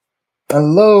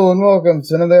Hello and welcome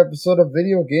to another episode of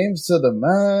Video Games to the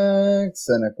Max,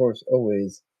 and of course,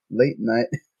 always late night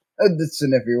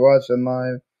edition if you're watching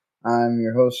live. I'm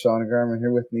your host, Sean Garman.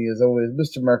 Here with me, as always,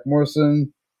 Mr. Marc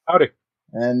Morrison. Howdy.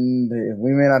 And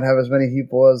we may not have as many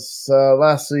people as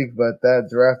last week, but that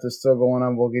draft is still going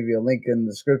on. We'll give you a link in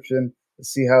the description to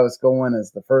see how it's going,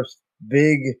 as the first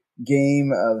big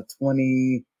game of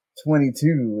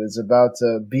 2022 is about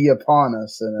to be upon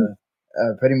us in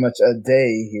pretty much a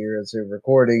day here as we're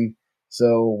recording.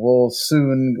 So we'll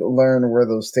soon learn where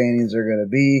those standings are going to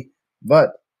be. But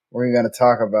we're going to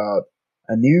talk about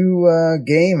a new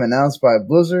game announced by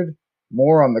Blizzard,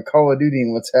 more on the Call of Duty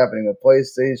and what's happening with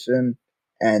PlayStation,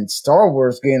 and Star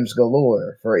Wars games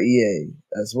galore for EA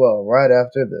as well, right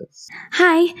after this.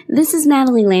 Hi, this is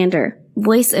Natalie Lander,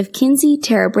 voice of Kinsey,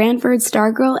 Tara Branford,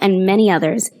 Stargirl, and many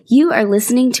others. You are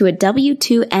listening to a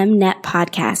W2M Net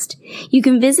podcast. You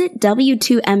can visit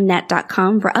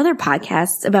W2Mnet.com for other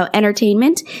podcasts about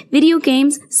entertainment, video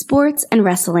games, sports, and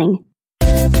wrestling.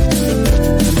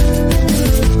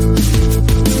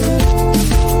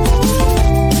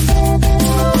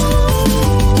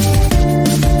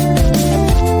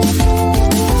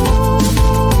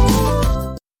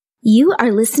 You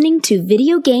are listening to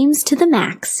Video Games to the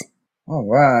Max. All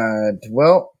right.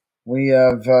 Well, we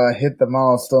have hit the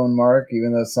milestone mark,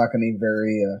 even though it's not going to be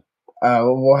very...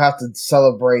 we'll have to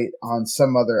celebrate on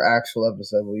some other actual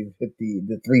episode. We've hit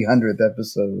the 300th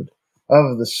episode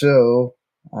of the show.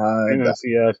 That's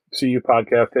the CU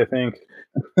podcast, I think.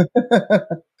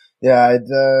 Yeah, I'd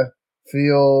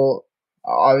feel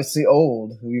obviously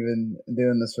old. We've been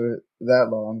doing this for that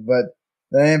long. But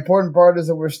the important part is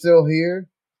that we're still here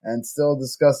and still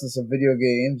discussing some video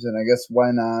games, and I guess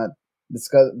why not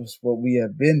discuss what we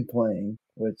have been playing,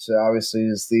 which obviously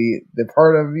is the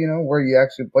part of, where you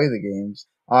actually play the games.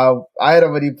 I had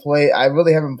already played, I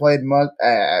really haven't played much,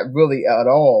 really at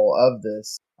all of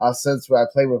this, since I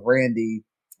played with Randy,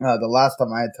 the last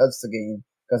time I had touched the game,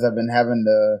 because I've been having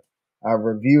to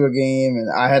review a game, and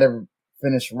I had to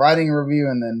finish writing a review,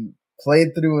 and then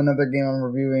played through another game I'm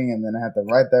reviewing, and then I had to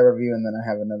write that review, and then I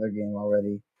have another game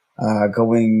already.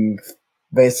 Going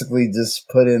basically just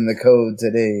put in the code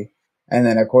today. And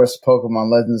then, of course,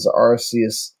 Pokemon Legends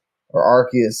Arceus, or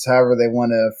Arceus, however they want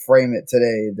to frame it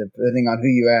today, depending on who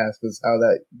you ask, is how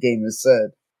that game is said,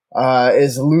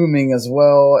 is looming as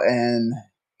well. And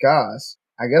gosh,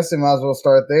 I guess we might as well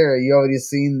start there. You already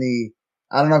seen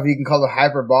I don't know if you can call it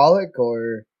hyperbolic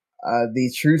or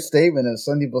the true statement of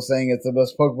some people saying it's the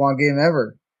best Pokemon game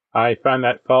ever. I find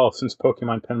that false, since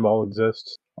Pokemon Pinball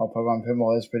exists. Oh, Pokemon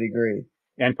Pinball is pretty great.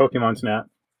 And Pokemon Snap.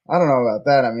 I don't know about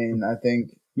that. I mean, I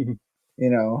think,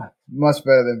 much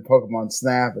better than Pokemon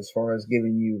Snap as far as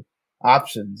giving you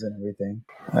options and everything.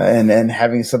 And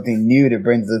having something new to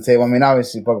bring to the table. I mean,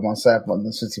 obviously Pokemon Snap on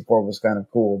the 64 was kind of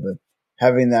cool, but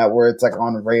having that where it's like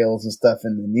on rails and stuff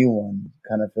in the new one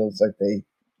kind of feels like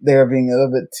they're being a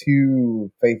little bit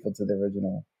too faithful to the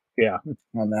original. Yeah.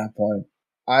 On that point.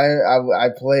 I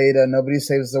played Nobody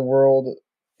Saves the World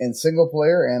in single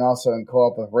player and also in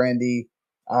co-op with Randy.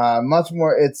 Much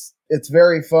more, it's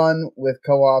very fun with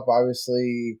co-op.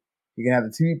 Obviously, you can have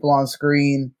the two people on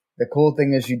screen. The cool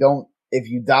thing is if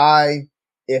you die,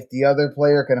 if the other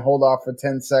player can hold off for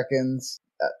 10 seconds,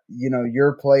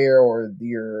 your player or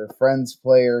your friend's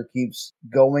player keeps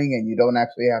going and you don't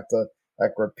actually have to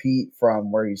repeat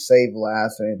from where you saved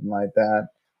last or anything like that.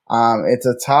 It's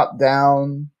a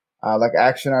top-down,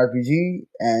 action RPG,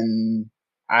 and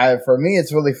for me,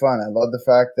 it's really fun. I love the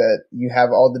fact that you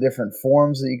have all the different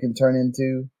forms that you can turn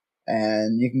into,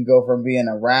 and you can go from being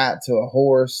a rat to a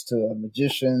horse to a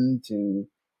magician to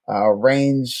a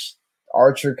ranged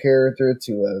archer character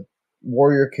to a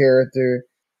warrior character,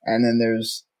 and then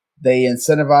they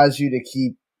incentivize you to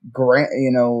keep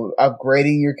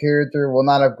upgrading your character. Well,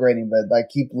 not upgrading, but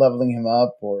keep leveling him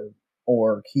up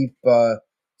or keep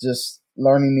just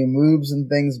learning new moves and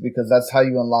things, because that's how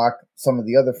you unlock some of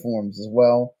the other forms as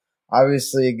well.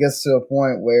 Obviously, it gets to a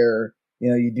point where,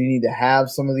 you do need to have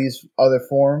some of these other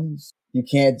forms. You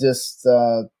can't just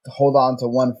hold on to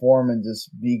one form and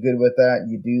just be good with that.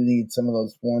 You do need some of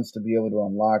those forms to be able to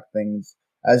unlock things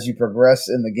as you progress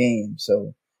in the game.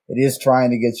 So it is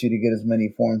trying to get you to get as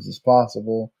many forms as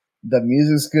possible. The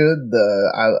music's good.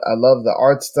 I love the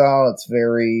art style. It's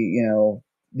very,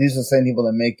 these are the same people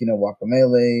that make,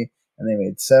 Guacamelee, and they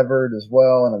made Severed as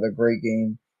well, another great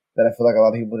game that I feel like a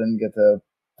lot of people didn't get to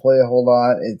play a whole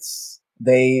lot.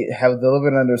 They have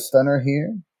delivered under Stunner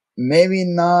here. Maybe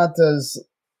not as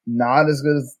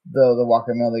good as the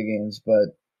Guacamelee games,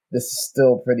 but this is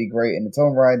still pretty great in its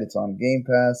own right. It's on Game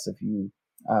Pass if you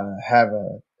have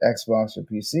a Xbox or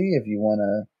PC. If you want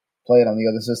to play it on the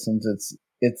other systems,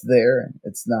 it's there.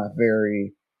 It's not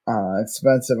very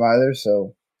expensive either.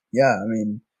 So yeah, I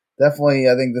mean, definitely,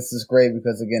 I think this is great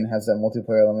because again, it has that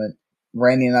multiplayer element.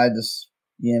 Randy and I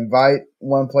you invite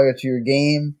one player to your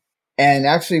game, and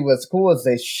actually, what's cool is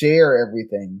they share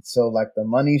everything. So like the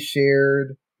money's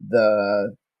shared,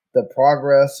 the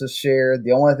progress is shared.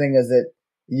 The only thing is that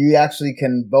you actually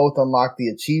can both unlock the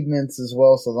achievements as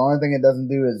well. So the only thing it doesn't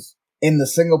do is in the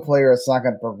single player, it's not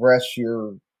going to progress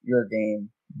your game,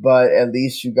 but at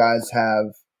least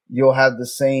you'll have the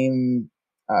same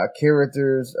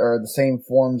characters or the same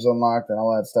forms unlocked and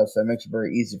all that stuff. So it makes it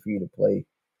very easy for you to play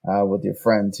with your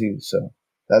friend too. So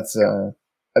that's a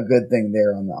good thing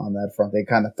there on that front. They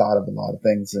kind of thought of a lot of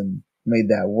things and made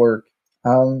that work.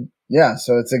 Yeah,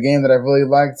 so it's a game that I've really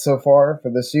liked so far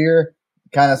for this year.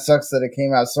 Kind of sucks that it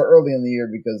came out so early in the year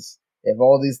because if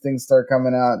all these things start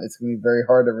coming out, it's going to be very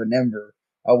hard to remember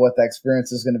what that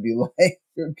experience is going to be like.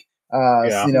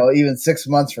 Even 6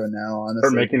 months from now, honestly.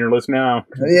 Start making your list now.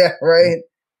 Yeah, right.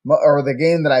 Or the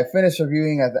game that I finished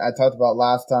reviewing, I talked about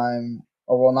last time,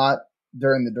 or well, not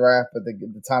during the draft, but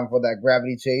the time before that,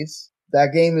 Gravity Chase.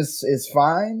 That game is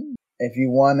fine. If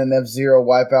you want an F-Zero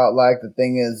wipeout, the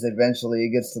thing is, eventually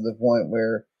it gets to the point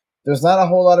where there's not a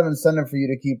whole lot of incentive for you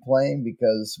to keep playing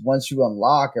because once you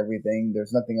unlock everything,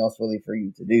 there's nothing else really for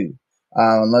you to do.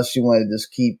 Unless you want to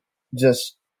just keep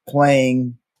just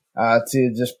playing,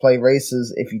 to just play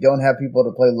races. If you don't have people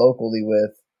to play locally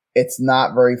with, it's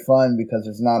not very fun because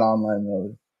there's not online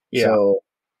mode. Yeah. So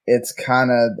it's kind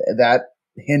of, that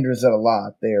hinders it a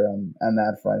lot there on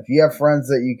that front. If you have friends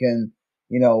that you can,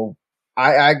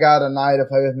 I got Anaya to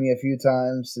play with me a few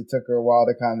times. It took her a while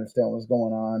to kind of understand what was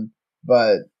going on,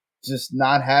 but just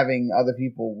not having other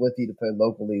people with you to play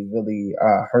locally really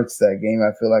hurts that game.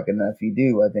 I feel like, and if you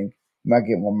do, I think you might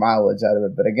get more mileage out of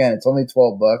it. But again, it's only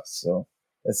 $12, so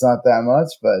it's not that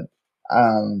much. But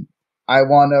I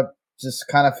wound up just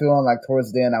kind of feeling like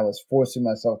towards the end I was forcing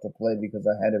myself to play because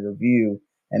I had a review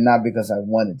and not because I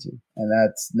wanted to. And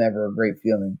that's never a great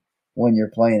feeling when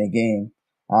you're playing a game.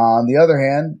 On the other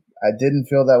hand, I didn't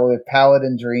feel that way with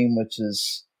Paladin Dream,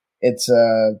 it's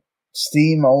a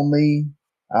Steam only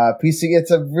PC. It's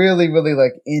a really, really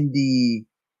indie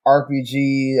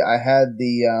RPG. I had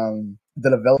the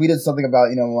developer tweeted something about,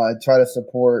 I try to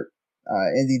support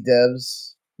indie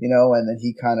devs, and then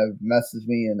he kind of messaged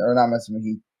me or not messaged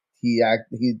me.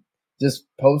 He just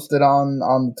posted on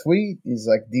the tweet. He's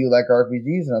like, "Do you like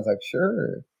RPGs?" And I was like,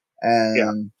 "Sure."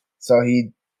 And so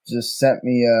he just sent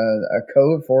me a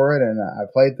code for it, and I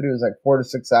played through. It was 4 to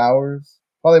 6 hours,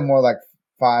 probably more like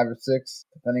 5 or 6,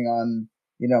 depending on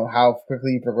how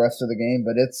quickly you progress through the game.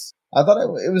 But I thought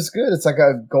it was good. It's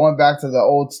going back to the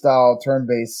old style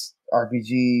turn-based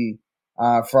RPG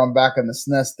from back in the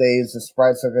SNES days. The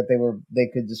sprites look like they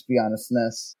could just be on a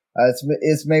SNES.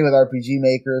 It's made with RPG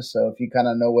Maker, so if you kind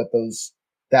of know what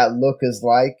that look is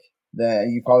like, then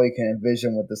you probably can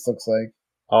envision what this looks like.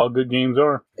 All good games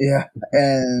are. Yeah,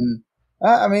 and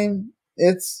I mean,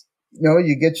 it's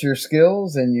you get your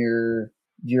skills and your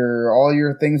all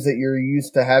your things that you're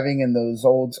used to having in those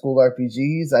old school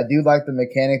RPGs. I do like the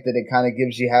mechanic that it kind of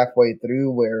gives you halfway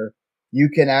through where you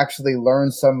can actually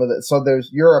learn some of it. So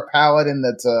you're a paladin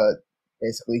that's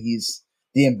basically he's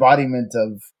the embodiment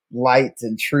of light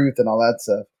and truth and all that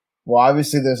stuff. Well,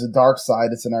 obviously there's a dark side.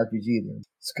 It's an RPG.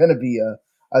 It's going to be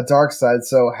a dark side.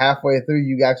 So halfway through,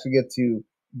 you actually get to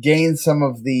gain some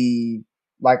of the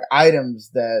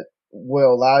items that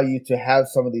will allow you to have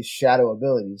some of these shadow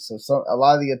abilities. So a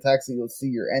lot of the attacks that you'll see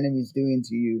your enemies doing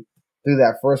to you through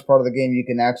that first part of the game, you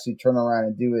can actually turn around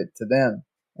and do it to them.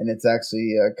 And it's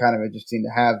actually kind of interesting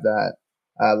to have that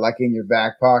in your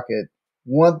back pocket.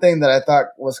 One thing that I thought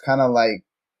was kind of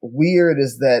weird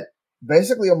is that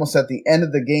basically almost at the end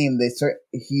of the game,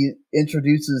 he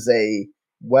introduces a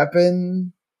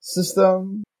weapon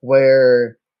system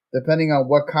where depending on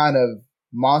what kind of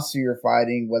monster you're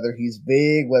fighting, whether he's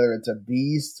big, whether it's a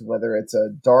beast, whether it's a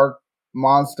dark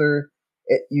monster,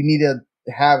 you need to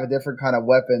have a different kind of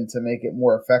weapon to make it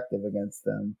more effective against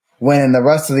them. When in the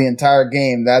rest of the entire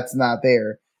game, that's not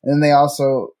there. And then they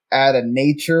also add a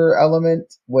nature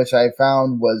element, which I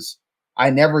found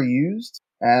I never used.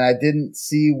 And I didn't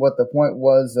see what the point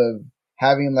was of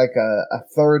having a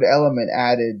third element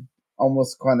added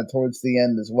almost kind of towards the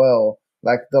end as well.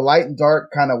 The light and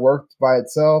dark kind of worked by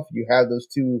itself. You have those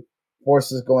two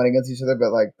forces going against each other,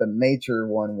 but the nature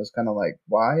one was kind of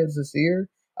why is this here?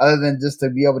 Other than just to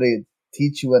be able to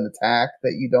teach you an attack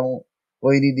that you don't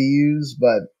really need to use.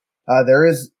 But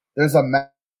there's a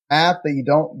map that you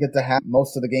don't get to have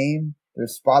most of the game.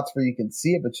 There's spots where you can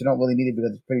see it, but you don't really need it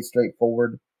because it's pretty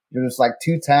straightforward. there's like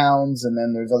 2 towns, and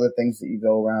then there's other things that you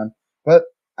go around. But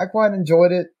I quite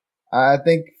enjoyed it. I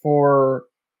think for,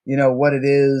 what it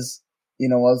is,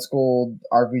 old school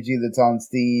RPG that's on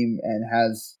Steam and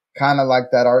has kind of like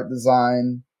that art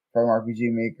design from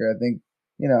RPG Maker, I think,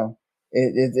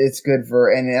 it's good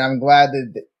and I'm glad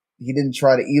that he didn't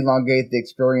try to elongate the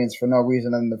experience for no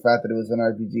reason other than the fact that it was an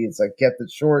RPG. It's like kept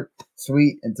it short,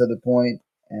 sweet, and to the point.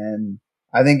 And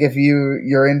I think if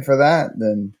you're in for that,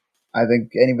 then I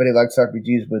think anybody who likes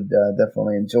RPGs would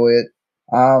definitely enjoy it.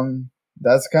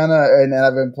 That's kind of, and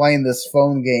I've been playing this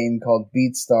phone game called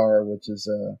Beatstar, which is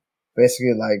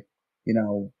basically like,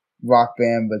 Rock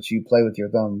Band, but you play with your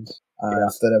thumbs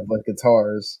instead of with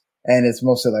guitars. And it's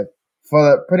mostly like,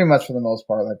 pretty much for the most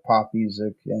part, like pop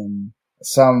music and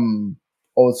some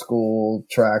old school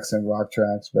tracks and rock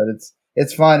tracks. But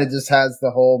it's fun. It just has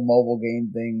the whole mobile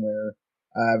game thing where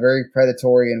very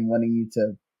predatory and wanting you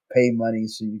to pay money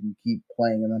so you can keep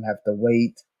playing and then have to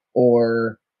wait,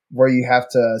 or where you have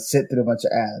to sit through a bunch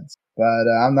of ads. But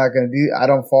I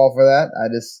don't fall for that. I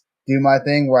just do my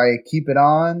thing where I keep it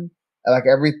on. Like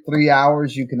every 3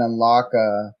 hours you can unlock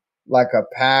a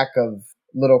pack of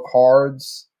little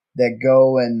cards that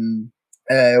go, and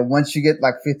once you get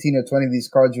like 15 or 20 of these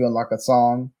cards, you unlock a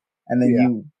song, and then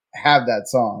you have that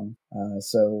song.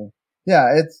 So yeah,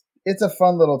 it's a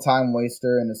fun little time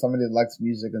waster, and as somebody that likes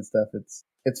music and stuff,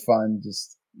 it's fun.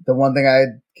 Just the one thing I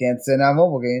can't stand on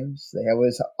mobile games,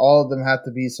 all of them have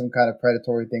to be some kind of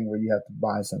predatory thing where you have to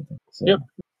buy something. So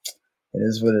it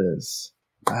is what it is.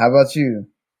 How about you?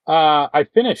 I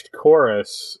finished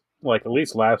Chorus like at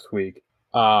least last week.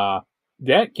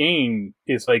 That game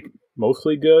is like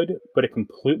mostly good, but it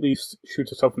completely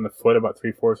shoots itself in the foot about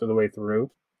 3/4 of the way through.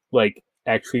 Like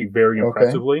actually very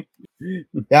impressively.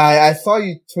 Yeah, I saw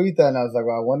you tweet that and I was like,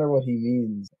 well, I wonder what he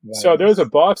means. So there's a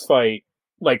boss fight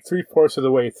like 3/4 of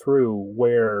the way through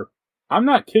where, I'm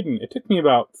not kidding, it took me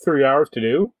about 3 hours to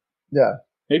do. Yeah.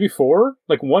 Maybe 4?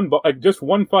 Like just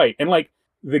one fight. And like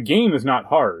the game is not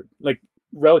hard. Like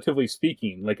relatively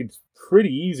speaking, like it's pretty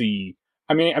easy.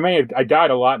 I died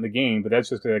a lot in the game, but that's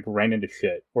just like ran into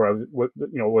shit where I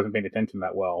wasn't paying attention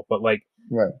that well. But like,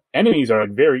 enemies are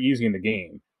like very easy in the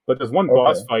game. But this one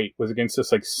boss fight was against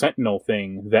this like sentinel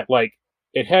thing that like,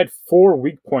 it had 4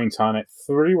 weak points on it.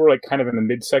 3 were like kind of in the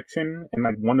midsection, and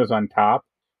like 1 was on top.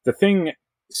 The thing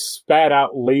spat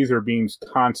out laser beams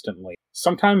constantly.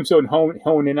 Sometimes it would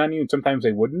hone in on you, and sometimes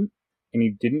they wouldn't, and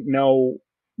you didn't know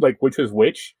like which was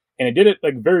which. And it did it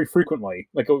like very frequently.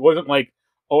 Like it wasn't like,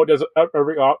 oh, it does it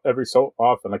every so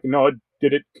often. Like, no, it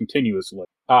did it continuously.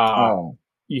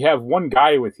 You have one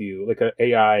guy with you, like an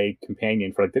AI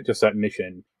companion for like just that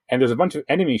mission, and there's a bunch of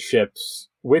enemy ships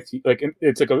with you. Like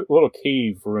it's like a little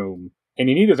cave room, and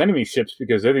you need those enemy ships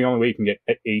because they're the only way you can get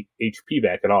HP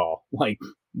back at all. Like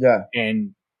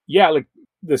like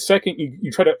the second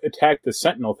you try to attack the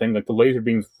sentinel thing, like the laser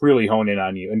beams really hone in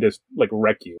on you and just like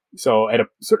wreck you. So at a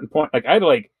certain point, like I had to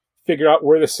like figure out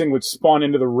where this thing would spawn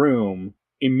into the room,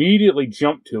 immediately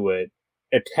jump to it,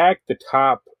 attack the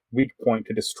top weak point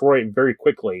to destroy it very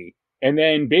quickly, and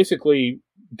then basically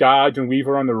dodge and weave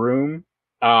around the room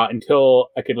until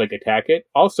I could like attack it.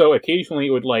 Also, occasionally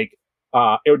it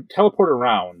would teleport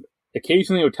around.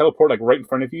 Occasionally it would teleport like right in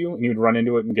front of you, and you would run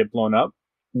into it and get blown up.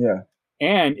 Yeah.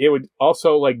 And it would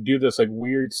also like do this like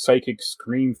weird psychic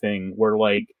scream thing where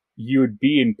like you would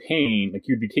be in pain, like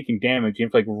you'd be taking damage. You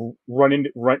have to like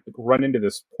run into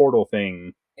this portal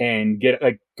thing and get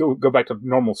like go back to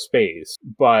normal space.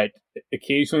 But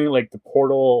occasionally, like the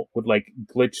portal would like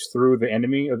glitch through the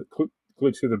enemy or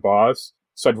glitch through the boss,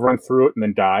 so I'd run through it and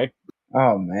then die.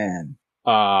 Oh man.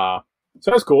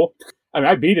 So that's cool. I mean,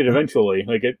 I beat it eventually.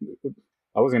 Like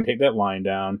I wasn't gonna take that line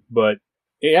down, but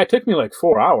it took me like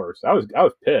 4 hours. I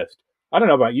was pissed. I don't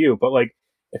know about you, but like,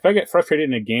 if I get frustrated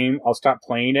in a game, I'll stop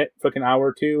playing it for like an hour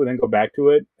or two and then go back to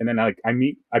it. And then I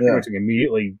pretty much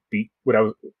immediately beat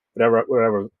whatever I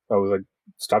was like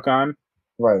stuck on.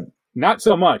 Right. Not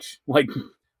so much. Like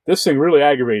this thing really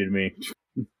aggravated me.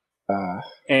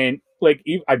 And like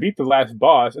I beat the last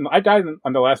boss, and I died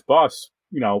on the last boss,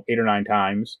 8 or 9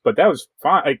 times, but that was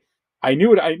fine. Like I knew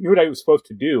what I was supposed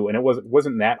to do, and it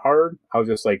wasn't that hard. I was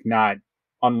just like not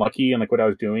unlucky in like what I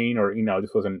was doing, or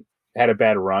just had a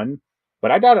bad run.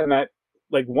 But I died on that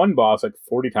like one boss like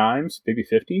 40 times, maybe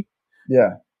 50.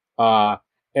 Yeah.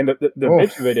 And the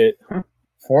bitch of it,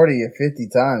 40 or 50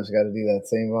 times got to do that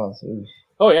same boss. Oof.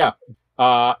 Oh yeah.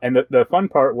 And the fun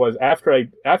part was after I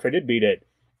did beat it,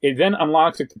 it then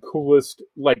unlocks like the coolest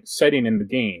like setting in the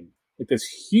game. Like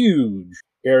this huge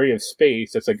area of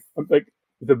space that's like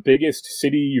the biggest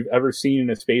city you've ever seen in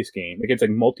a space game. Like it's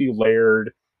like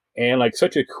multi-layered and like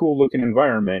such a cool looking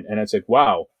environment. And it's like,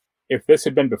 wow, if this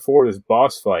had been before this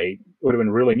boss fight, it would have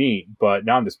been really neat. But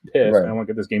now I'm just pissed, and I want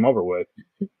to get this game over with.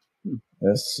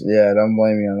 Yeah, don't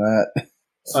blame me on that.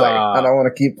 It's like, I don't want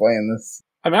to keep playing this.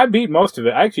 I mean, I beat most of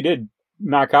it. I actually did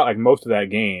knock out like most of that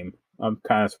game.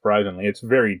 Kind of surprisingly, it's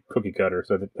very cookie cutter,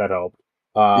 so that helped.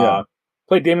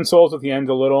 Played Demon Souls at the end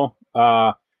a little.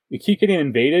 We keep getting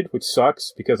invaded, which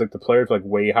sucks because like the players are like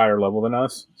way higher level than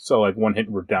us. So like one hit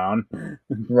we're down.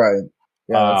 Right.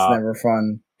 Yeah, that's never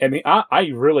fun. I mean,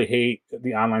 I really hate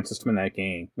the online system in that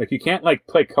game. Like you can't like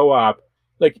play co-op.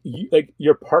 Like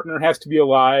your partner has to be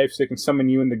alive so they can summon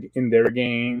you in their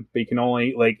game, but you can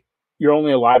only you're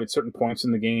only alive at certain points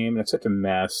in the game, and it's such a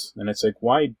mess. And it's like,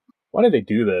 why did they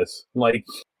do this? Like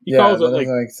he calls that it like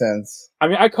doesn't make sense. I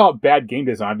mean, I call it bad game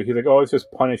design, but he's like, oh, it's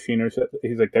just punishing, or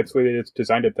he's like, that's the way they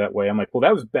designed it that way. I'm like, well,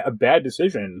 that was a bad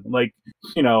decision. Like,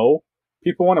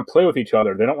 people want to play with each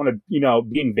other. They don't want to,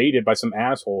 be invaded by some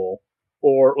asshole,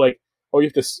 or like, oh,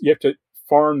 you have to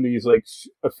farm these like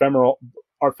ephemeral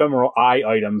eye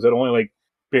items that only like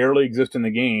barely exist in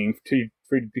the game for you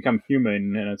to become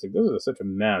human. And it's like, this is such a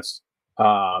mess.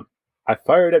 I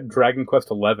fired up Dragon Quest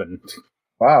XI.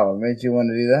 Wow, what made you want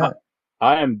to do that?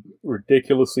 I am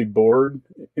ridiculously bored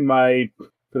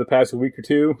for the past week or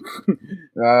two.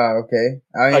 Okay.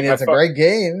 I mean, it's a great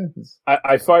game.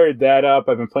 I fired that up.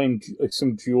 I've been playing like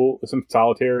some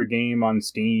solitaire game on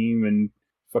Steam and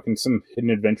fucking some hidden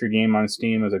adventure game on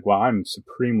Steam. I was like, wow, I'm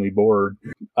supremely bored.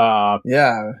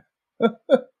 Yeah.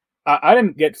 I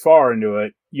didn't get far into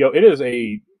it. It is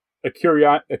a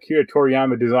Akira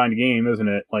Toriyama designed game, isn't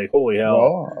it? Like, holy hell.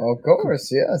 Oh, of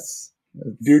course, yes.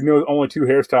 Dude knows only two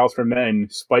hairstyles for men: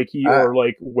 spiky or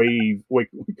like wave.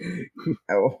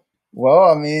 Oh,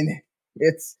 well, I mean,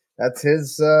 that's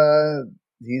his.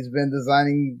 He's been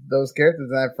designing those characters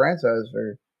in that franchise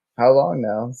for how long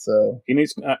now? So he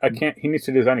needs. He needs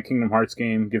to design a Kingdom Hearts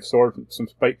game. Give Sword some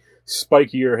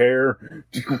spikier hair.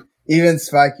 Even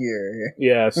spikier.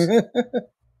 Yes.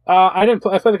 I didn't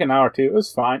play. I played like an hour or two. It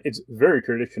was fine. It's very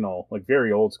traditional, like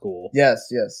very old school.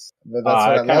 Yes. But that's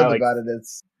what I loved about it.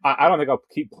 It's. I don't think I'll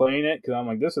keep playing it because I'm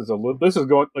like, this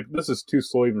is too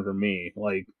slow even for me.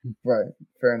 Like, right,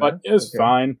 fair enough. But it's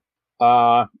fine.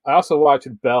 I also watched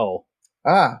Bell.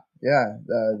 Yeah,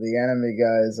 the anime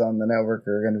guys on the network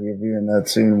are going to be reviewing that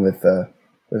soon with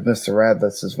Mr.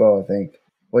 Radless as well. I think.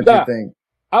 What do you think?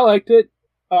 I liked it.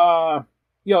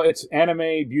 It's anime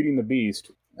Beauty and the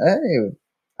Beast. Hey,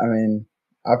 I mean,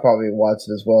 I probably watched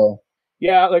it as well.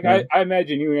 Yeah, I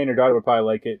imagine you and your daughter would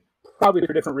probably like it. Probably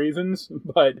for different reasons,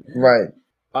 but right.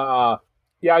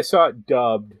 I saw it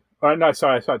dubbed. I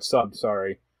saw it subbed.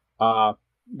 Sorry.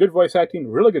 Good voice acting,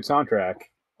 really good soundtrack.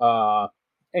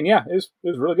 And yeah, it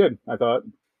was really good. I thought.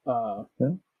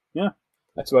 Yeah,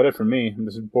 that's about it for me. I'm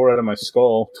just bored out of my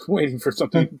skull, waiting for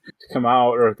something to come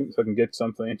out or so I can get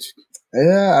something.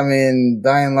 Yeah, I mean,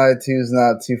 Dying Light 2 is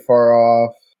not too far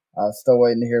off. Still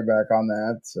waiting to hear back on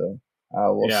that, so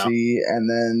we'll see. And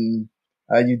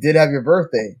then you did have your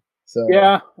birthday. So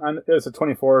yeah, it was the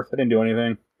 24th. I didn't do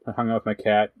anything. I hung out with my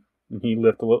cat, and he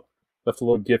left a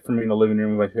little gift for me in the living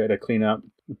room. I had to clean up.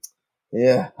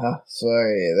 Yeah,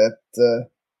 sorry. That's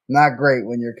not great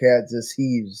when your cat just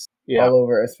heaves all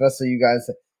over. Especially you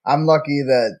guys. I'm lucky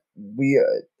that we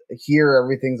here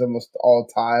everything's almost all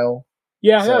tile.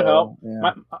 Yeah, that helped.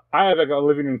 Yeah. I have like a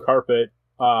living room carpet.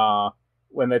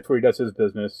 When that's where he does his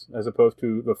business, as opposed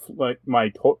to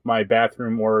my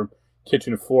bathroom or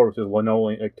kitchen floor, which is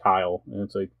linoleum, like tile, and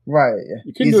it's like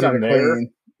you can do it on there.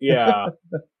 Yeah,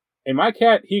 and my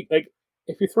cat, he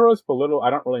if he throws up a little,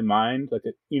 I don't really mind.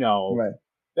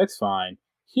 That's fine.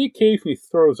 He occasionally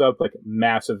throws up like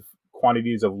massive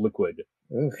quantities of liquid,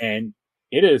 and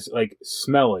it is like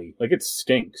smelly, like it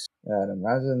stinks. Yeah, I'd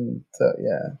imagine. So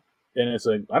yeah, and it's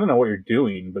like I don't know what you're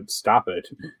doing, but stop it.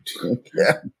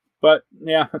 Yeah, but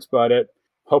yeah, that's about it.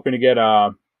 Hoping to get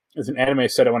there's an anime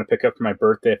set I want to pick up for my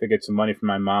birthday if I get some money from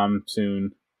my mom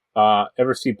soon.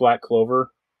 Ever see Black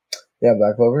Clover? Yeah,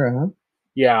 Black Clover, huh?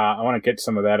 Yeah, I want to get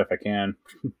some of that if I can.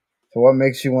 So what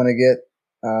makes you want to get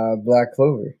Black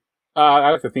Clover? I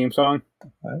like the theme song.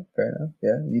 Fair enough.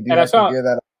 Yeah, you do have to gear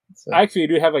that up. So. I actually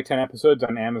do have like 10 episodes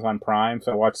on Amazon Prime,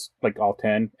 so I watched like all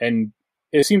 10, and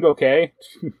it seemed okay.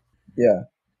 Yeah.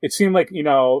 It seemed like,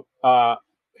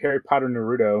 Harry Potter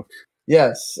Naruto.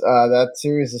 Yes, that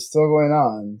series is still going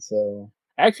on, so...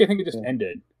 Actually, I think it just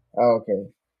ended. Oh, okay.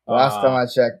 Last time I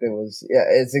checked, it was... Yeah,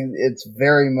 it's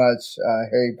very much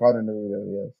Harry Potter Naruto,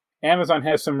 yes. Amazon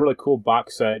has some really cool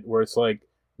box set where it's like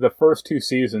the first 2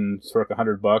 seasons for like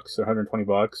 $100 or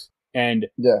 $120, and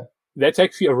that's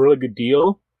actually a really good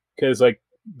deal, because like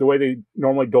the way they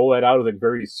normally dole that out is like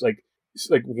very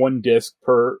like one disc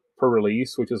per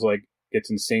release, which is like gets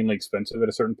insanely expensive at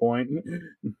a certain point.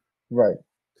 Right.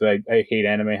 Because I hate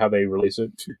anime how they release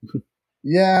it.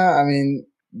 Yeah, I mean,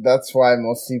 that's why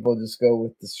most people just go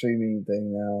with the streaming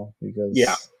thing now, because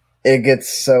it gets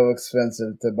so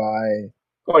expensive to buy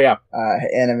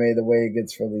anime the way it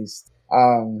gets released.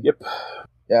 Yep.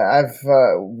 Yeah, if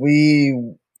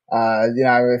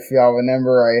y'all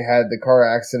remember, I had the car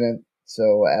accident.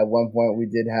 So at one point we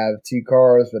did have 2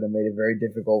 cars, but it made it very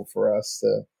difficult for us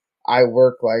I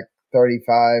work like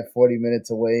 35, 40 minutes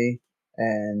away,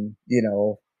 and,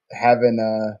 having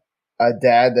a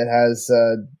dad that has,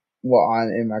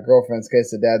 in my girlfriend's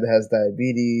case, a dad that has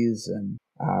diabetes and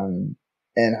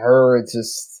her,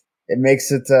 it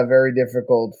makes it very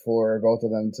difficult for both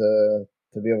of them to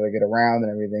be able to get around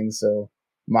and everything. So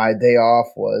my day off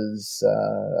was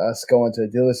us going to a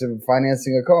dealership and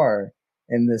financing a car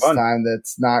in this time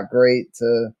that's not great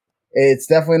it's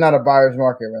definitely not a buyer's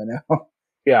market right now.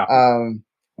 Yeah.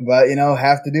 But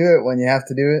have to do it when you have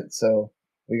to do it. So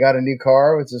we got a new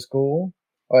car, which is cool.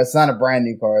 Oh, it's not a brand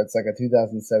new car. It's like a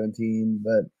 2017,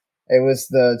 but it was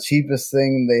the cheapest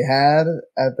thing they had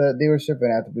at the dealership,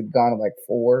 and after we'd gone to like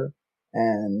 4.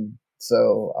 And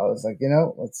so I was like,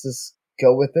 let's just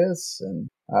go with this. And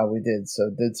we did. So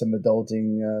did some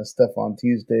adulting stuff on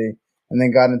Tuesday, and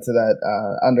then got into that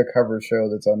undercover show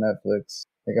that's on Netflix.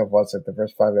 I think I've watched like the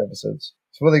first 5 episodes.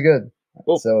 It's really good.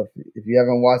 Cool. So if you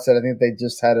haven't watched it, I think they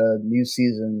just had a new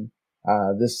season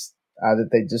that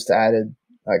they just added,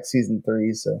 like season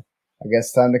 3. So I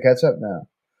guess time to catch up now.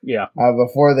 Yeah.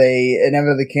 Before they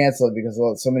inevitably cancel it, because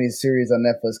so many series on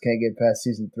Netflix can't get past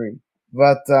season 3.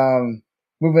 But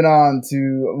moving on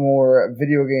to more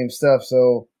video game stuff.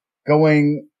 So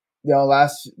going,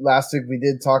 last week we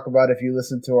did talk about, if you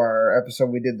listened to our episode,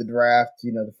 we did the draft.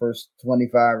 The first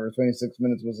 25 or 26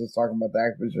 minutes was just talking about the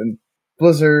Activision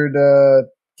Blizzard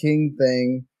King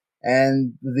thing.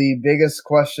 And the biggest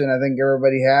question I think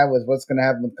everybody had was what's going to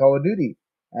happen with Call of Duty.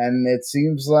 And it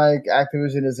seems like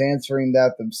Activision is answering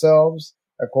that themselves.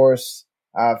 Of course,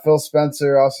 Phil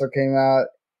Spencer also came out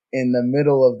in the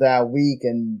middle of that week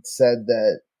and said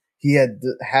that he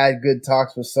had good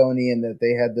talks with Sony and that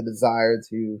they had the desire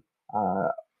to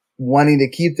wanting to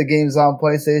keep the games on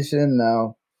PlayStation.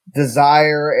 Now,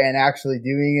 desire and actually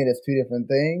doing it is 2 different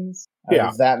things.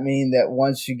 Does that mean that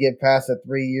once you get past the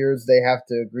 3 years, they have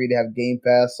to agree to have Game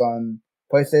Pass on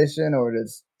PlayStation, or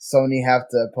does Sony have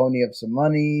to pony up some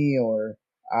money, or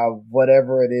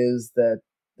whatever it is that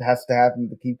has to happen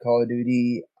to keep Call of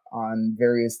Duty on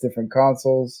various different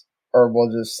consoles, or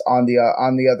we'll just on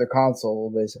the other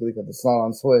console, basically, because it's not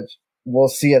on Switch. We'll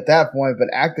see at that point, but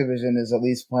Activision is at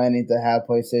least planning to have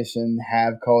PlayStation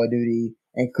have Call of Duty,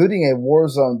 including a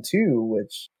Warzone 2,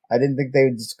 which I didn't think they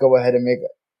would just go ahead and make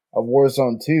a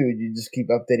Warzone 2. You just keep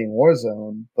updating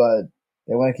Warzone, but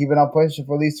they want to keep it on PlayStation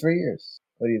for at least 3 years.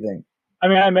 What do you think? I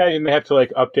mean, I imagine they have to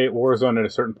update Warzone at a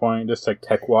certain point, just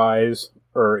tech wise,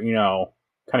 or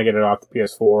kind of get it off the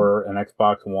PS4 and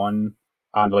Xbox One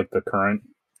onto the current,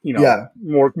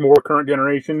 more current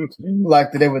generations.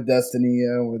 Like they did with Destiny,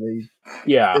 where they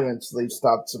eventually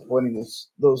stopped supporting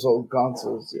those old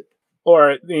consoles.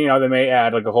 Or they may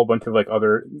add a whole bunch of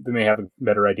other. They may have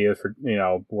better ideas for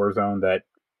Warzone that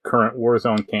current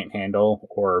Warzone can't handle,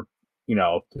 or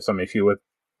there's some issue with.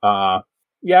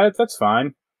 That's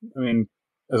fine. I mean,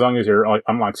 as long as your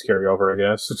unlocks carry over, I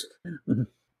guess.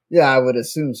 Yeah, I would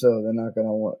assume so. They're not going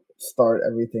to start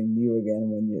everything new again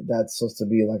when that's supposed to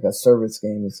be like a service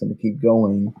game. It's going to keep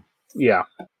going. Yeah.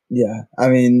 Yeah. I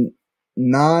mean,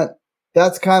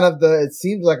 that's kind of it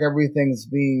seems like everything's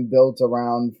being built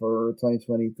around for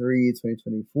 2023,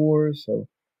 2024. So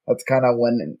that's kind of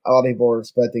when a lot of people are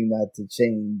expecting that to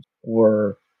change,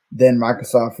 where then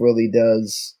Microsoft really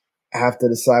does have to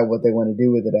decide what they want to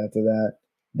do with it after that.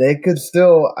 They could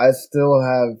I still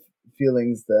have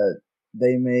feelings that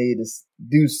they may just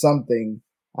do something,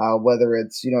 whether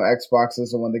it's, Xbox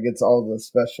is the one that gets all the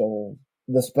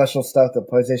special stuff that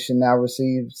PlayStation now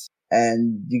receives,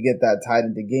 and you get that tied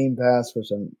into Game Pass, which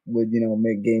would,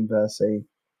 make Game Pass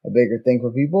a bigger thing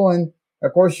for people. And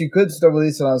of course, you could still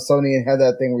release it on Sony and have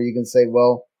that thing where you can say,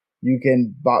 well, you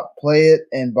can play it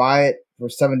and buy it for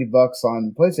 $70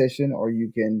 on PlayStation, or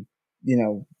you can,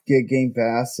 get Game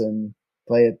Pass and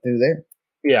play it through there.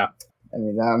 Yeah. I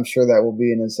mean, I'm sure that will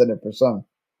be an incentive for some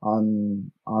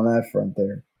on that front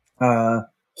there.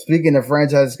 Speaking of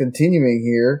franchises continuing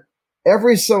here,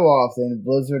 every so often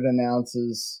Blizzard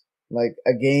announces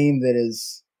a game that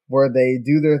is where they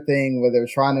do their thing, where they're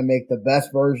trying to make the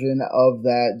best version of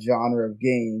that genre of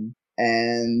game.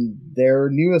 And their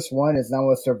newest one is now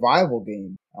a survival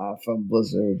game from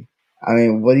Blizzard. I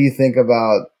mean, what do you think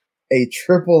about a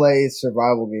AAA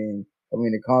survival game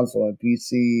coming to console and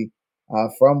PC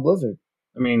from Blizzard.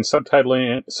 I mean,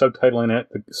 subtitling it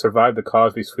to Survive the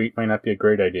Cosby Suite might not be a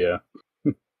great idea.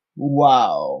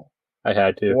 Wow. I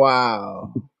had to.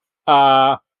 Wow.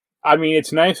 I mean,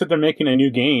 it's nice that they're making a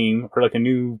new game or like a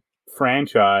new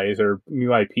franchise or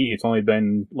new IP. It's only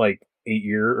been like 8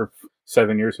 years or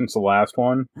 7 years since the last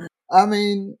one. I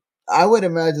mean, I would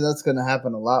imagine that's going to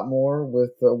happen a lot more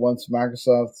with once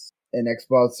Microsoft and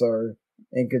Xbox are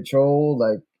in control.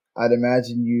 Like, I'd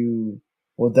imagine you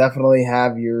will definitely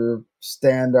have your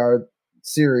standard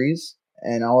series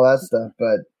and all that stuff,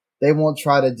 but they won't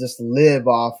try to just live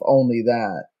off only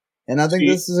that. And I think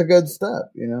this is a good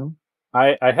step, you know?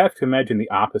 I have to imagine the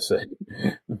opposite.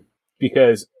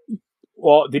 Because,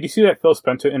 well, did you see that Phil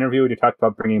Spencer interview where he talked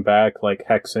about bringing back, like,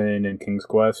 Hexen and King's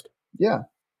Quest? Yeah.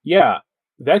 Yeah,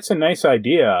 that's a nice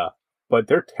idea, but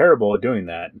they're terrible at doing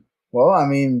that. Well, I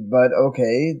mean, but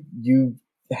okay, you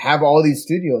have all these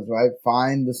studios, right?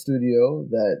 Find the studio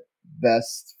that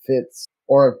best fits,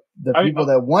 or the people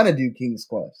that want to do King's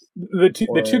Quest. The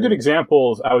two good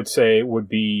examples, I would say, would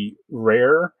be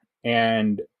Rare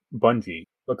and Bungie.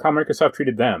 Look how Microsoft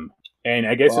treated them. And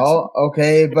I guess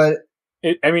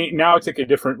I mean, now it's like a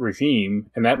different regime,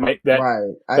 and that might...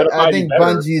 right. I think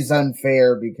Bungie's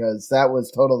unfair because that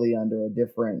was totally under a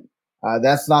different...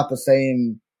 that's not the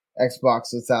same Xbox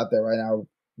that's out there right now.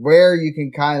 Rare, you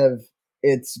can kind of...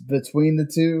 It's between the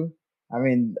two. I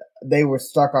mean, they were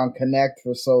stuck on Kinect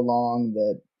for so long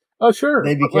that... Oh, sure.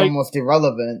 They became almost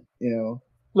irrelevant, you know?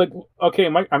 Like, okay,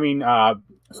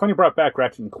 Sony brought back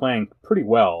Ratchet and Clank pretty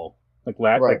well. Like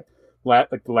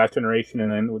the last generation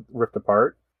and then with Rift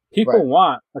Apart. People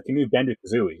want like a new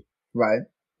Banjo-Kazooie. Right.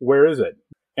 Where is it?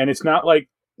 And it's not like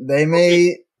they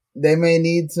may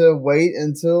need to wait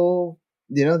until,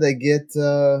 you know, they get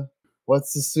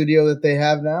what's the studio that they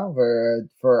have now for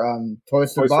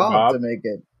Toys for Bob to make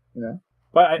it, you know.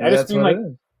 But I just mean like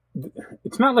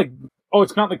it's not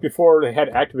like before they had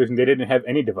Activision they didn't have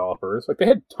any developers. Like they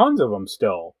had tons of them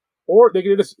still. Or they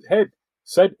could have just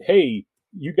said, "Hey,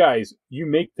 you guys, you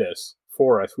make this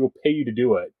for us. We'll pay you to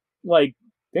do it." Like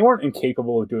they weren't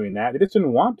incapable of doing that. They just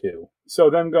didn't want to. So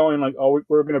them going like, "Oh,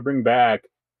 we're going to bring back,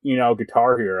 you know,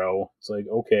 Guitar Hero." It's like,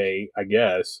 okay, I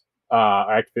guess.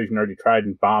 Activision already tried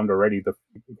and bombed already the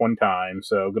one time,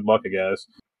 so good luck, I guess.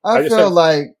 I feel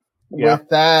like with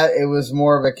that, it was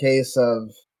more of a case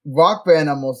of Rock Band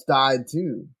almost died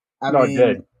too. It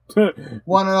did.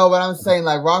 Well, no, but I'm saying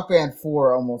like Rock Band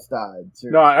 4 almost died too.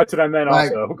 No, that's what I meant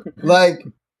also. Like,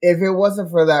 if it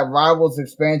wasn't for that Rivals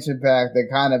expansion pack that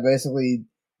kind of basically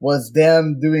was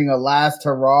them doing a last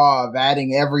hurrah of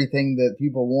adding everything that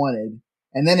people wanted,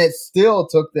 and then it still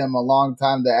took them a long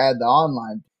time to add the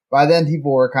online. By then,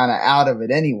 people were kind of out of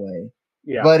it anyway.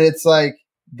 Yeah. But it's like,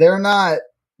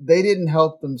 they didn't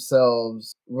help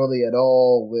themselves really at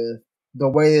all with the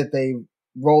way that they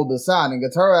rolled this out. And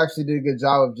Guitar actually did a good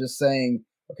job of just saying,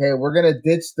 okay, we're going to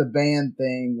ditch the band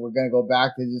thing. We're going to go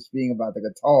back to just being about the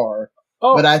guitar.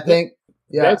 Oh, but I think,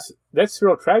 that's the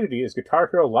real tragedy is Guitar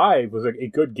Hero Live was like a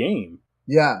good game.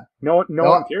 Yeah. No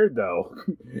one cared though.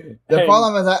 The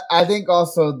problem is I think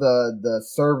also the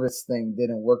service thing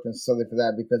didn't work necessarily for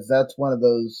that because that's one of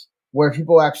those where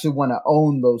people actually want to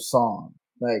own those songs.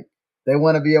 Like they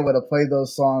want to be able to play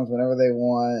those songs whenever they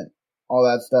want, all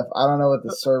that stuff. I don't know what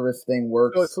the service thing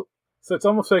works. So it's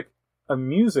almost like a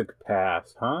music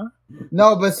pass, huh?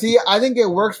 No, but see, I think it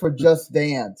works for Just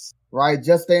Dance, right?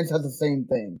 Just Dance has the same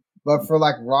thing. But for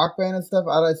like Rock Band and stuff,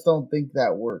 I just don't think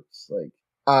that works. Like,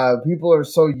 people are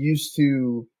so used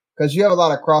to, because you have a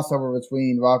lot of crossover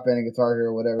between Rock Band and Guitar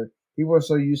Hero, whatever. People are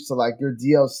so used to like your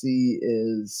DLC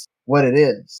is what it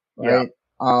is, right?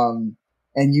 Yeah.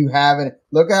 And you haven't.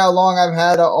 Look at how long I've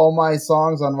had all my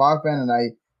songs on Rock Band,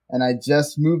 and I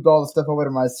just moved all the stuff over to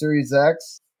my Series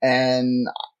X, and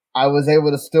I was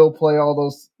able to still play all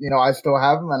those. You know, I still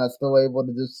have them, and I'm still able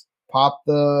to just pop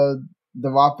the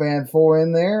Rock Band 4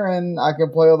 in there, and I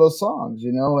can play all those songs.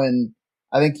 You know, and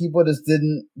I think people just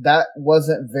didn't. That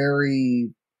wasn't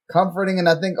very comforting, and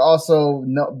I think also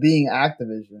being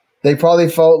Activision, they probably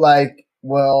felt like,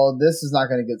 well, this is not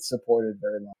going to get supported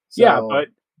very long. So, yeah, but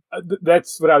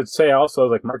that's what I would say. Also,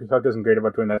 like Microsoft isn't great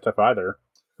about doing that stuff either.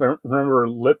 Remember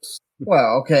Lips?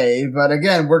 Well, okay, but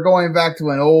again, we're going back to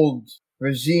an old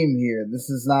regime here. This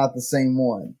is not the same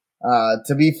one.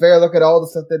 To be fair, look at all the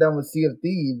stuff they've done with Sea of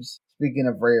Thieves. Speaking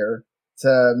of Rare,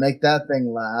 to make that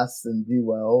thing last and do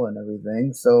well and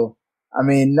everything. So, I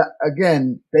mean,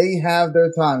 again, they have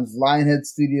their times. Lionhead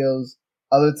Studios,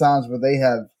 other times where they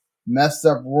have messed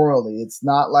up royally. It's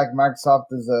not like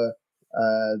Microsoft is a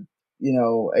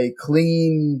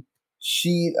clean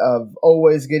sheet of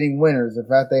always getting winners. In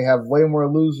fact, they have way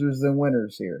more losers than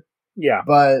winners here. Yeah.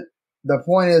 But the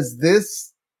point is,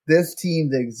 this team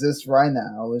that exists right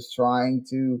now is trying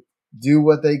to do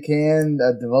what they can,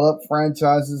 develop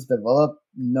franchises, develop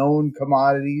known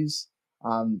commodities,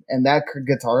 and that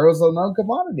Guitar Hero is a known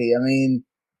commodity. I mean,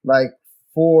 like,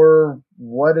 for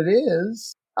what it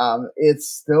is, it's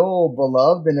still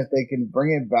beloved, and if they can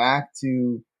bring it back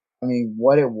to, I mean,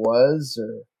 what it was,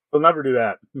 or they'll never do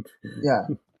that. yeah,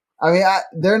 I mean,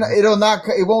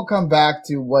 it won't come back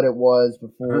to what it was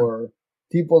before.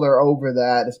 People are over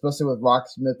that, especially with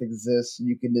Rocksmith exists.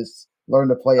 You can just learn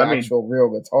to play actual real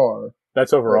guitar.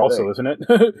 That's over also, isn't it?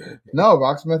 No,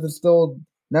 Rocksmith is still.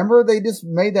 Remember, they just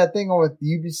made that thing with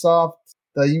Ubisoft,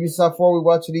 the Ubisoft 4 we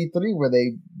watched at E3, where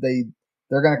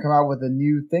they're going to come out with a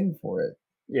new thing for it.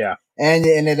 Yeah, and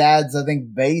it adds, I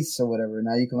think, bass or whatever.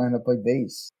 Now you can learn how to play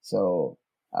bass. So,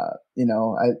 I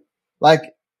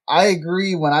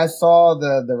agree. When I saw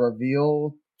the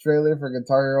reveal trailer for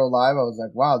Guitar Hero Live, I was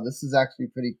like, wow, this is actually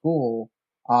pretty cool.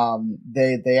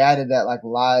 They added that like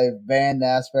live band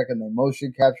aspect, and they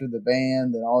motion captured the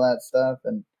band and all that stuff.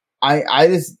 And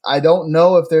I don't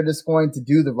know if they're just going to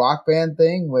do the Rock Band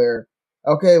thing where,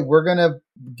 okay, we're going to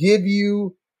give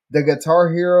you the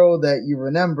Guitar Hero that you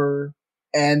remember,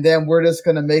 and then we're just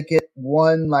going to make it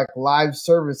one like live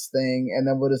service thing, and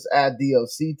then we'll just add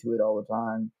DLC to it all the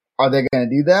time. Are they going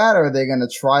to do that? Or are they going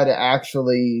to try to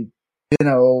actually,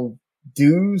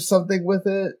 do something with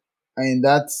it? I mean,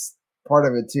 that's part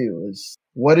of it too, is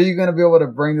what are you going to be able to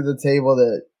bring to the table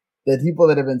that people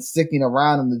that have been sticking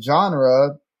around in the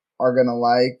genre are going to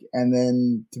like, and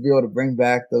then to be able to bring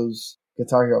back those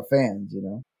Guitar Hero fans,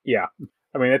 Yeah.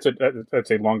 I mean,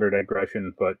 that's a longer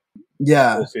digression, but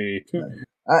yeah, we'll see.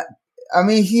 I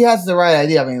mean, he has the right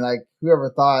idea. I mean, like,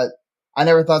 I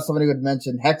never thought somebody would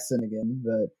mention Hexen again,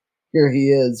 but here he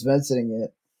is mentioning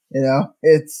it.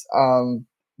 It's,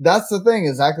 that's the thing,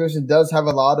 is Activision does have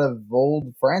a lot of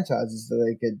old franchises that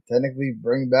they could technically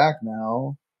bring back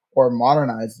now or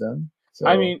modernize them. So,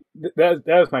 I mean, that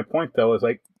was my point, though, is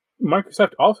like,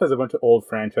 Microsoft also has a bunch of old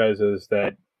franchises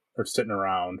that are sitting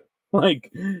around.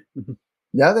 Like,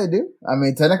 yeah, they do. I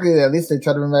mean, technically, at least they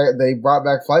brought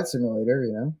back Flight Simulator,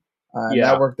 and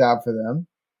that worked out for them.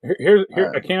 Here,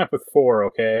 I came up with 4,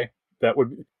 okay? That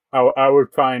I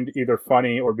would find either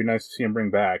funny or be nice to see them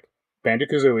bring back.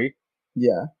 Banjo-Kazooie.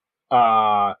 Yeah.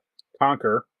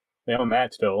 Conquer. They own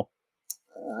that still.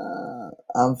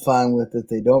 I'm fine with it.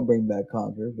 They don't bring back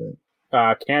Conquer,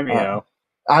 but Cameo.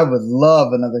 I would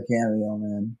love another Cameo,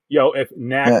 man. Yo, if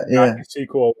not the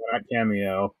sequel, not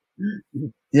Cameo.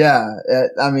 Yeah,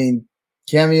 I mean,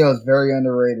 Cameo is very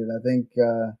underrated. I think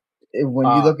when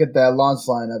you look at that launch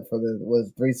lineup for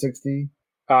was 360.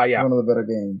 Yeah, one of the better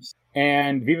games.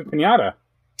 And Viva Pinata.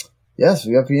 Yes,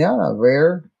 Viva Pinata,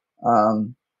 Rare.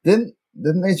 Didn't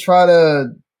they try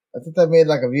to? I think they made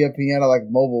like a Viva Pinata like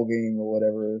mobile game or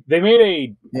whatever. They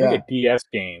made a DS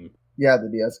game. Yeah, the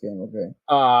DS game. Okay.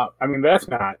 I mean, that's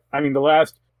not. I mean, the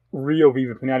last real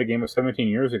Viva Pinata game was 17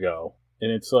 years ago,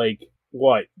 and it's like,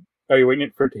 what? Are you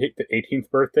waiting for it to hit the 18th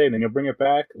birthday and then you'll bring it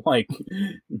back? Like,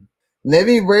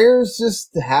 maybe Rare's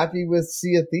just happy with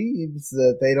Sea of Thieves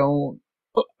that they don't.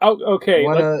 Okay.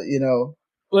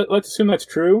 Let's assume that's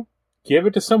true. Give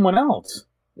it to someone else.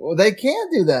 Well, they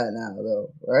can't do that now,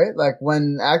 though, right? Like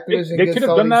when Activision they gets could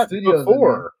have all done these that studios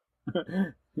before.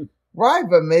 Right,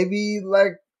 but maybe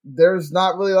like there's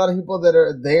not really a lot of people that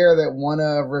are there that want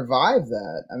to revive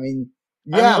that. I mean,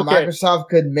 Microsoft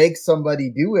could make somebody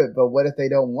do it, but what if they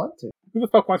don't want to? Who the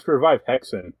fuck wants to revive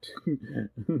Hexen?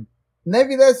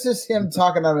 Maybe that's just him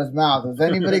talking out of his mouth. Is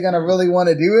anybody going to really want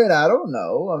to do it? I don't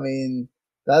know. I mean,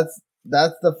 that's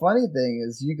the funny thing,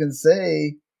 is you can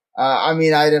say, I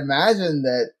mean, I'd imagine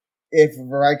that if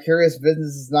Vicarious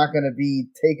Business is not going to be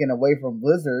taken away from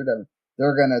Blizzard,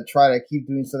 they're going to try to keep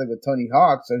doing something with Tony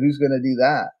Hawk. So who's going to do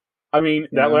that? I mean,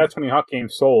 last Tony Hawk game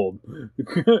sold.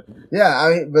 Yeah, I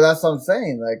mean, but that's what I'm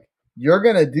saying. Like, you're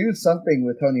going to do something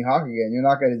with Tony Hawk again. You're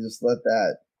not going to just let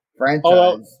that franchise.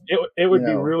 Although it would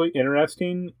be really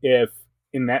interesting if,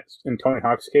 in Tony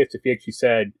Hawk's case, if he actually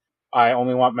said, I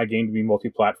only want my game to be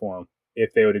multi-platform,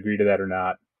 if they would agree to that or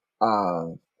not.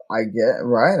 I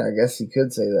guess he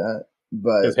could say that.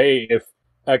 But because, hey, if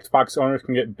Xbox owners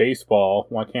can get baseball,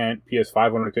 why can't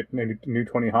PS5 owners get a new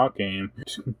Tony Hawk game?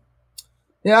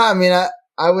 Yeah, I mean,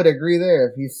 I would agree there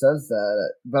if he says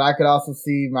that. But I could also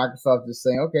see Microsoft just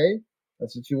saying, okay,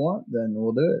 that's what you want, then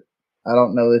we'll do it. I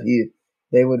don't know that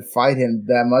they would fight him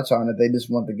that much on it. They just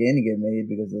want the game to get made,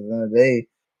 because at the end of the day,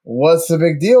 what's the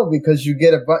big deal? Because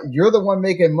you're the one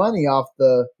making money off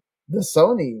the the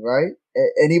Sony, right?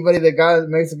 Anybody that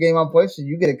makes a game on PlayStation,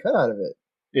 you get a cut out of it.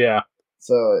 Yeah.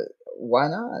 So why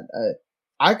not?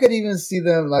 I could even see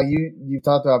them, like you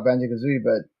talked about Banjo-Kazooie,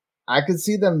 but I could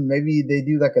see them, maybe they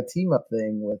do like a team up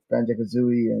thing with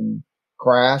Banjo-Kazooie and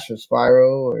Crash or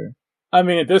Spyro or. I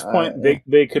mean, at this point,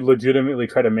 they could legitimately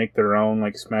try to make their own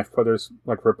like Smash Brothers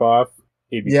like ripoff.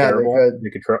 It'd be terrible. They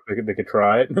could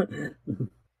try it.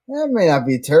 That may not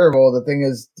be terrible. The thing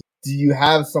is, do you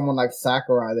have someone like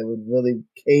Sakurai that would really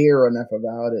care enough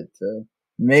about it to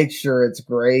make sure it's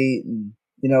great? And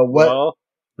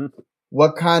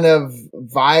what kind of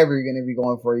vibe are you going to be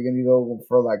going for? Are you going to go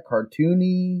for like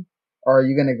cartoony, or are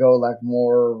you going to go like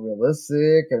more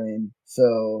realistic? I mean,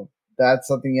 so that's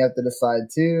something you have to decide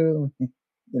too.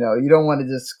 You don't want to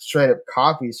just straight up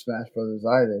copy Smash Brothers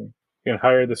either. You can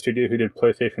hire the studio who did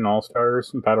PlayStation All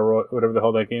Stars and Battle Royale, whatever the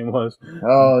hell that game was.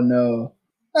 Oh no!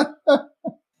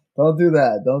 Don't do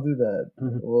that. Don't do that.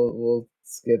 Mm-hmm. We'll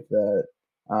skip that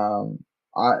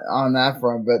on that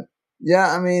front. But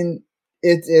yeah, I mean,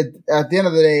 it at the end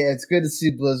of the day, it's good to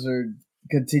see Blizzard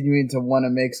continuing to want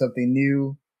to make something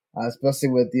new, especially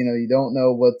with you don't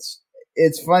know what's.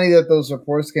 It's funny that those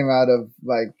reports came out of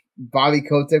like Bobby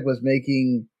Kotick was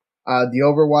making the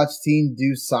Overwatch team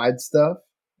do side stuff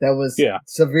that was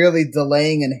severely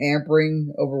delaying and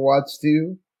hampering Overwatch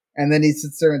 2. And then he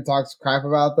sits there and talks crap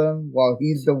about them while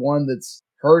he's the one that's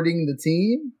hurting the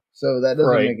team. So that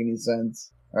doesn't make any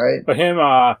sense, right? But him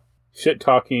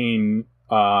shit-talking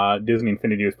Disney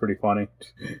Infinity was pretty funny.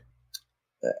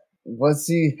 What's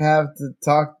he have to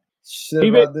talk shit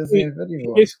about Disney Infinity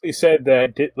for? He basically said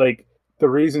that the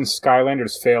reason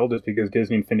Skylanders failed is because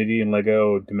Disney Infinity and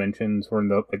Lego Dimensions were in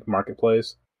the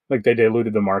marketplace. Like, they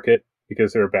diluted the market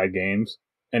because they were bad games.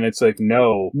 And it's like,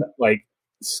 no. Like,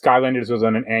 Skylanders was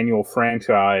on an annual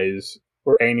franchise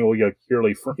or annual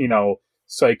yearly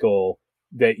cycle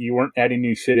that you weren't adding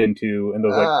new shit into, and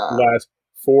those last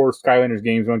 4 Skylanders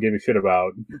games you don't give a shit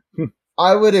about.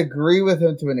 I would agree with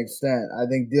him to an extent. I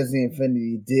think Disney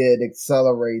Infinity did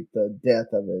accelerate the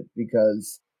death of it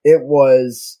because it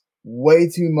was way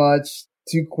too much,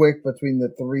 too quick between the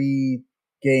 3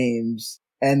 games,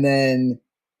 and then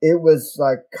it was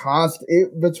like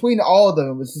constant. Between all of them,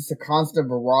 it was just a constant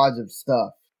barrage of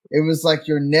stuff. It was like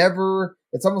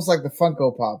it's almost like the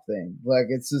Funko Pop thing. Like,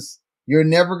 it's just, you're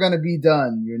never going to be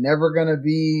done. You're never going to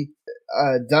be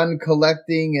done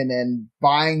collecting and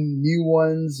buying new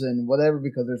ones and whatever,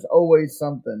 because there's always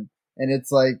something. And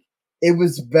it's like, it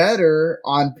was better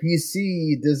on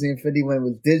PC, Disney Infinity, when it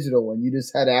was digital, when you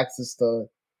just had access to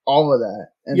all of that.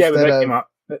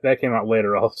 That came out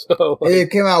later also. It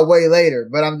came out way later,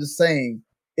 but I'm just saying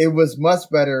it was much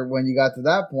better when you got to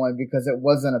that point because it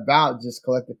wasn't about just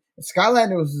collecting.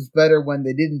 Skylanders was better when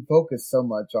they didn't focus so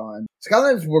much on.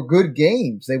 Skylanders were good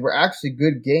games. They were actually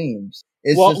good games.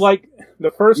 Like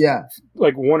the first,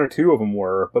 1 or 2 of them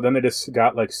were, but then they just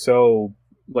got so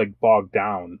bogged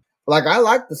down. Like, I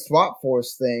like the Swap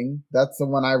Force thing. That's the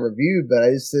one I reviewed, but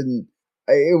I just didn't.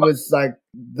 It was like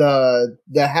the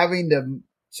having to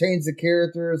change the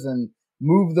characters and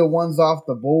move the ones off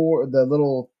the board, the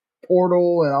little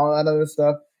portal and all that other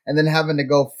stuff, and then having to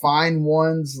go find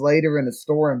ones later in a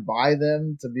store and buy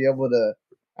them to be able to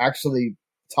actually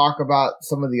talk about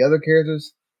some of the other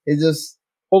characters. It just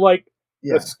the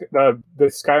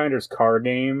Skylanders car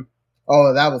game.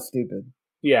 Oh, that was stupid.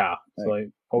 Yeah,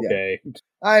 it's okay.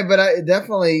 Yeah. But I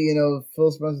definitely,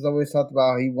 Phil Spencer's always talked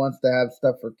about how he wants to have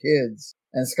stuff for kids,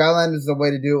 and Skylanders is the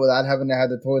way to do it without having to have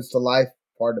the Toys to Life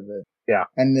part of it. Yeah,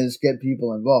 and just get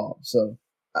people involved. So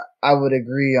I would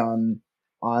agree on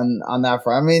that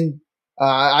front. I mean,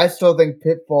 I still think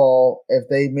Pitfall, if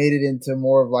they made it into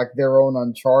more of like their own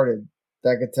Uncharted,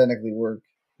 that could technically work.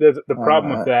 The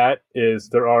problem with that is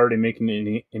they're already making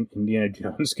an Indiana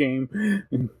Jones game.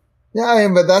 Yeah, I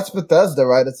mean, but that's Bethesda,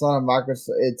 right? It's not a Microsoft.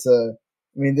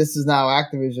 This is now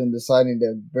Activision deciding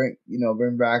to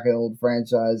bring back an old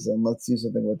franchise and let's do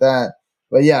something with that.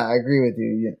 But yeah, I agree with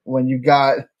you. When you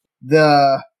got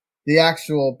the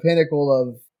actual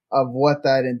pinnacle of what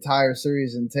that entire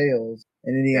series entails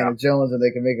in Indiana Jones, and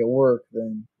they can make it work,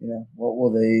 then what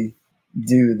will they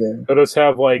do there? Let us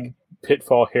have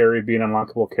Pitfall Harry be an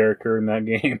unlockable character in that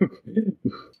game.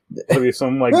 It'll be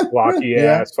some blocky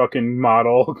ass fucking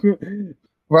model.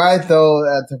 Right, though,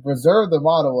 to preserve the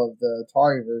model of the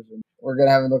Atari version, we're gonna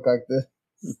have it look like this.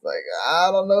 It's like, I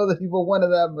don't know that people wanted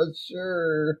that, but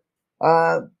sure.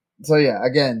 So yeah,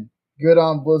 again, good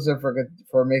on Blizzard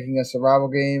for making a survival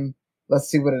game. Let's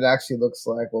see what it actually looks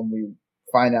like when we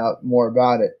find out more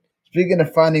about it. Speaking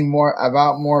of finding more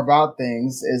about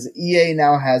things, is EA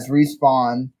now has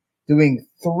Respawn doing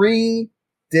 3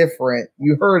 different,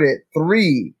 you heard it,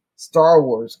 3 Star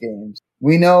Wars games.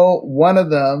 We know one of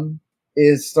them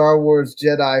is Star Wars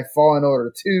Jedi Fallen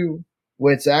Order 2,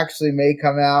 which actually may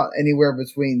come out anywhere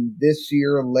between this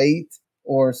year late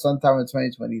or sometime in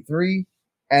 2023.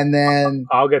 And then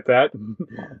I'll get that.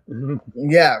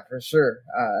 yeah, for sure.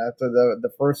 After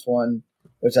the first one,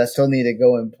 which I still need to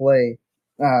go and play.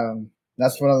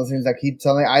 That's one of those things I keep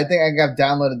telling. I think I've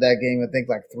downloaded that game, I think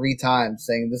like 3 times,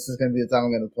 saying this is going to be the time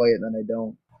I'm going to play it, and then I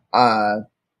don't.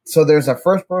 So there's a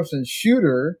first-person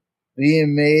shooter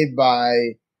being made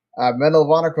by Medal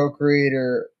of Honor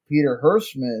co-creator Peter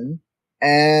Hirschman,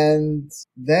 and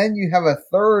then you have a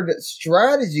third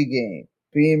strategy game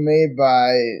being made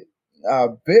by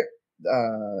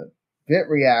Bit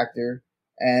Reactor,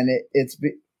 and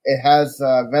it has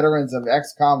veterans of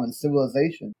XCOM and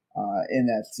Civilization in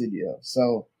that studio.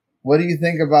 So, what do you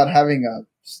think about having a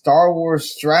Star Wars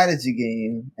strategy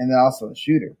game and then also a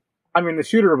shooter? I mean, the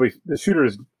shooter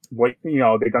is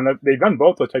they've done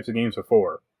both those types of games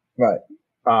before, right?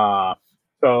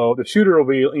 So the shooter will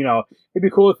be, it'd be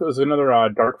cool if it was another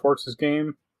Dark Forces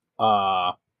game,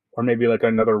 or maybe like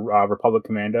another Republic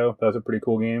Commando. That was a pretty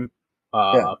cool game.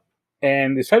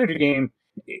 And the strategy game,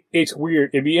 it's weird.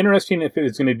 It'd be interesting if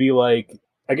it's going to be like,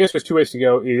 I guess there's 2 ways to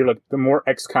go. Either like the more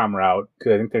XCOM route,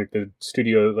 because I think the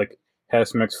studio like has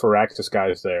some ex-Firaxis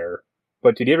guys there.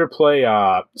 But did you ever play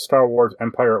Star Wars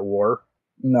Empire at War?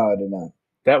 No, I did not.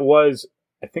 That was,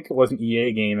 I think it was an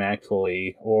EA game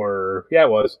actually, or yeah, it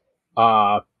was.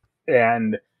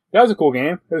 And that was a cool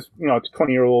game. It was, it's a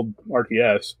 20-year-old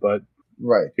RTS, but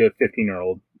right, you have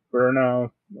 15-year-old. Or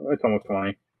no, it's almost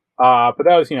 20. But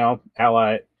that was,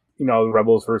 Allied, the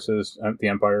Rebels versus the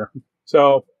Empire.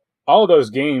 So all of those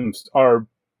games are,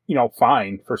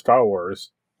 fine for Star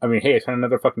Wars. I mean, hey, it's not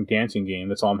another fucking dancing game.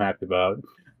 That's all I'm happy about.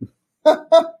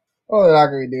 Well, they're not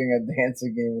going to be doing a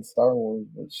dancing game with Star Wars,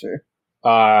 but sure.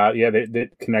 Yeah, they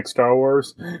connect Star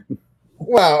Wars.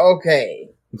 Well, okay.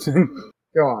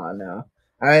 Go on now.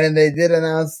 I mean, and they did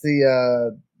announce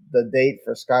the date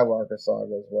for Skywalker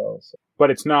Saga as well. So. But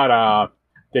it's not,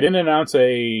 they didn't announce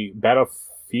a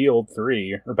Battlefield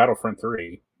 3 or Battlefront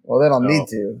 3. Well, they don't need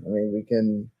to. I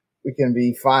mean, we can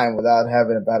be fine without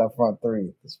having a Battlefront 3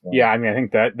 at this point. Yeah, I mean, I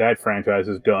think that franchise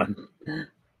is done.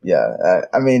 Yeah,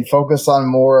 I mean, focus on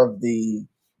more of the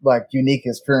like unique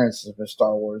experiences for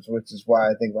Star Wars, which is why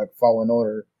I think like Fallen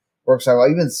Order works out well.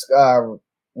 Even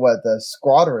the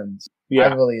Squadrons, yeah.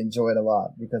 I really enjoyed a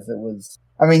lot because it was.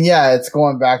 I mean, yeah, it's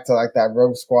going back to like that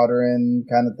Rogue Squadron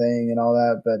kind of thing and all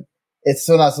that, but it's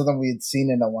still not something we had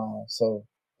seen in a while, so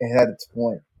it had its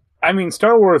point. I mean,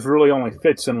 Star Wars really only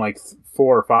fits in like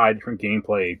 4 or 5 different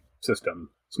gameplay systems.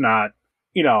 It's not,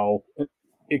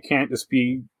 it can't just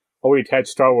be, we attach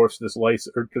Star Wars to this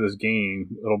license or to this game,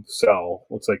 it'll sell.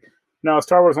 It's like, no,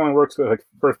 Star Wars only works with like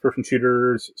first-person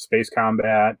shooters, space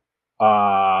combat,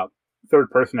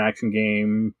 third-person action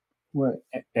game, right,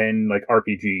 and like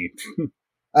RPG.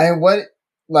 And what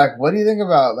do you think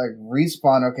about like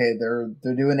Respawn? Okay,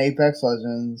 they're doing Apex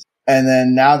Legends, and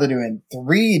then now they're doing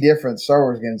 3 different Star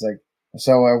Wars games. Like,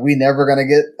 so are we never gonna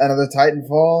get another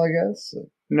Titanfall? I guess.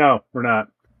 No, we're not.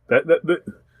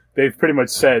 They've pretty much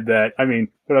said that. I mean,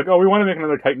 they're like, oh, we want to make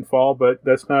another Titanfall, but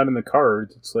that's not in the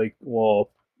cards. It's like,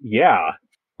 well, yeah,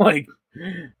 like,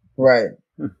 right?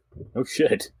 Oh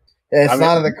shit, it's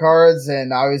not in the cards,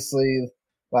 and obviously.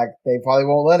 Like, they probably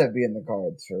won't let it be in the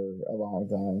cards for a long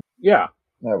time. Yeah.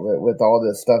 With all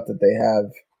this stuff that they have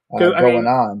going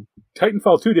on.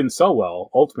 Titanfall 2 didn't sell well,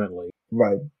 ultimately.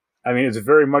 Right. I mean, it's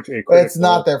very much a critical... It's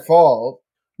not their fault.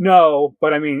 No,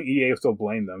 but I mean, EA still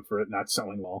blamed them for it not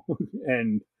selling well.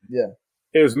 And yeah,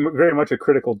 it was very much a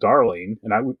critical darling,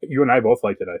 and you and I both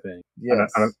liked it, I think. Yes.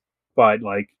 But,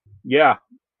 like, yeah,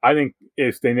 I think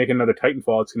if they make another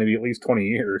Titanfall, it's going to be at least 20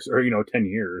 years, or, 10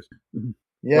 years.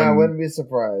 Yeah, I wouldn't be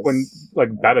surprised. When like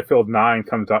Battlefield 9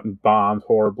 comes out and bombs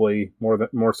horribly,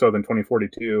 more so than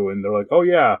 2042, and they're like, "Oh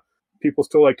yeah, people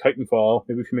still like Titanfall.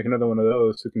 Maybe we should make another one of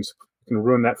those who can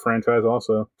ruin that franchise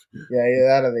also." Yeah,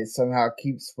 that or they somehow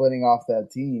keep splitting off that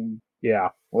team. Yeah,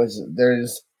 which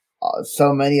there's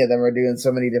so many of them are doing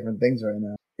so many different things right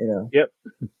now. Yep.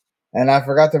 And I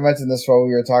forgot to mention this while we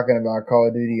were talking about Call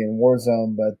of Duty and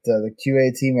Warzone, but the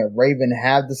QA team at Raven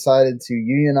have decided to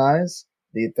unionize.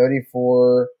 The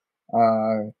 34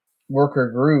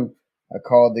 worker group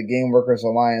called the Game Workers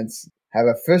Alliance have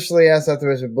officially asked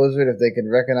Activision Blizzard if they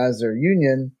can recognize their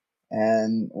union,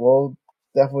 and we'll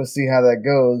definitely see how that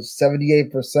goes.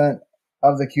 78%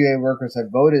 of the QA workers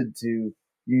have voted to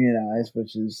unionize,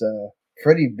 which is a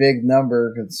pretty big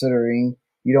number considering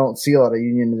you don't see a lot of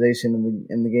unionization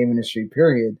in the game industry,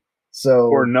 period. So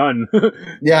or none.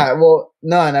 Yeah, well,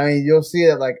 none. I mean, you'll see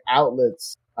it like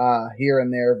outlets. here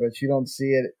and there, but you don't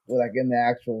see it like in the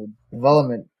actual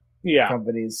development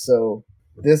companies. So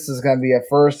this is going to be a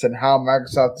first, and how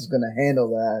Microsoft is going to handle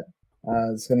that.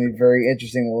 It's going to be very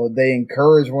interesting. Will they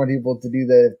encourage more people to do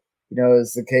that?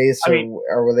 Is the case,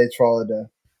 or will they try to?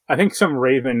 I think some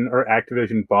Raven or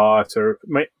Activision boss, or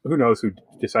who knows who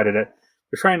decided it.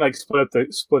 They're trying to like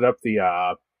split up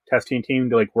the testing team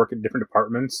to like work in different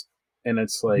departments, and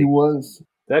it's like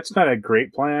that's not a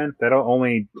great plan. That'll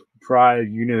only drive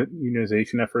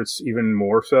unionization efforts even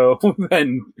more so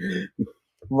than.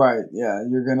 Right. Yeah,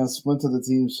 you're gonna splinter the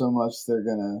team so much they're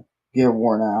gonna get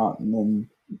worn out, and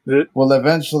then we'll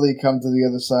eventually come to the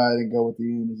other side and go with the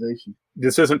unionization.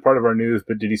 This isn't part of our news,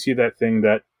 but did you see that thing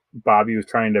that Bobby was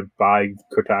trying to buy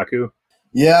Kotaku?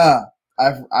 Yeah,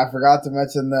 I forgot to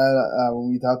mention that when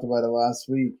we talked about it last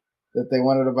week, that they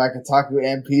wanted to buy Kotaku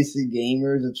and PC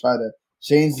Gamers and try to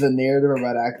change the narrative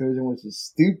about Activision, which is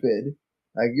stupid.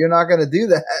 Like, you're not going to do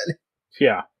that.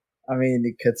 Yeah. I mean,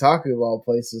 the Kotaku of all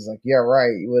places, like, yeah,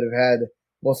 right, you would have had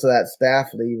most of that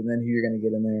staff leave, and then who you're going to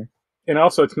get in there. And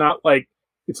also, it's not like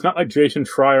Jason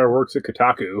Schreier works at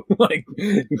Kotaku. Like,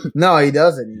 no, he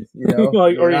doesn't.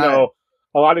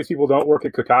 A lot of these people don't work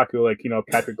at Kotaku. Like,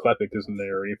 Patrick Klepek isn't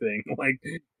there or anything. Like,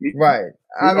 right.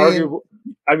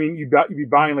 You'd be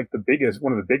buying like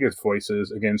one of the biggest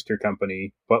voices against your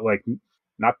company, but like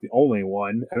not the only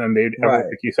one. And then like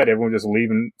you said, everyone just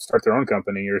leave and start their own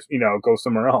company, or go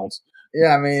somewhere else.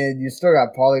 Yeah, I mean, you still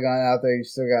got Polygon out there. You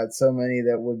still got so many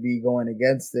that would be going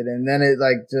against it, and then it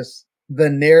like just. The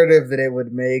narrative that it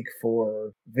would make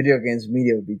for video games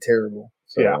media would be terrible.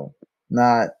 So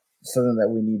not something that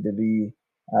we need to be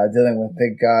dealing with.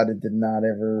 Thank God it did not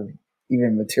ever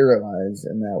even materialize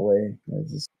in that way.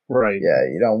 Right. Yeah,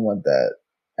 you don't want that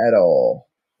at all.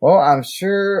 Well, I'm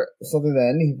sure something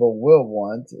that any people will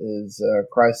want is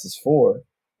Crysis 4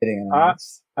 getting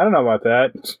announced. I don't know about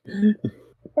that.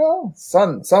 Well,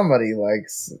 somebody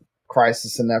likes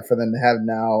Crysis enough for them to have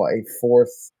now a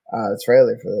fourth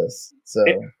trailer for this. So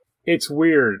it's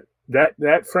weird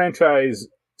that franchise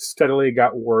steadily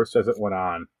got worse as it went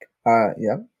on.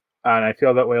 Yeah, and I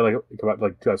feel that way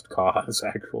about Just Cause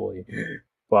actually,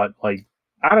 but like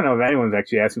I don't know if anyone's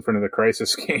actually asking for another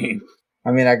Crysis game.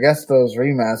 I mean, I guess those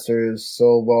remasters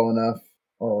sold well enough,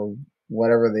 or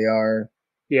whatever they are.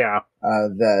 Yeah,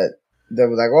 that they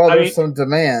were like, well, there's some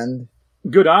demand.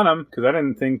 Good on them, because I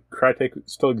didn't think Crytek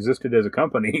still existed as a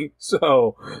company.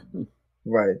 So.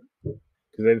 Right.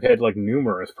 Because they've had like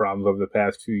numerous problems over the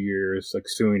past 2 years, like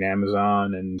suing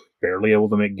Amazon and barely able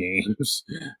to make games.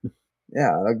 Yeah,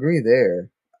 I agree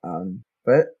there.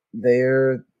 But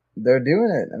they're doing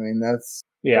it. I mean, that's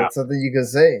something you can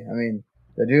say. I mean,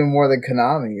 they're doing more than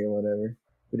Konami or whatever.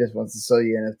 Who just wants to sell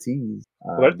you NFTs?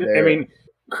 I mean,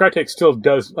 Crytek still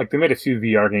does, like, they made a few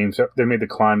VR games. They made the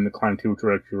Climb 2, which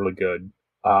were actually really good.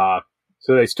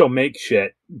 So they still make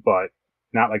shit, but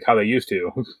not like how they used to.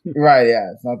 Right,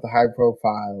 yeah. It's not the high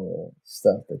profile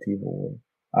stuff that people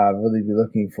will really be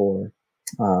looking for.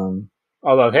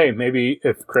 Although, hey, maybe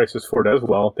if Crysis 4 does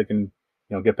well, they can,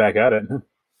 get back at it.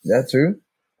 That's true.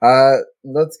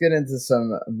 Let's get into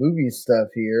some movie stuff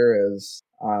here as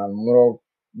the Mortal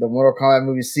Kombat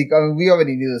movie sequel. I mean, we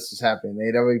already knew this was happening.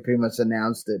 They'd already pretty much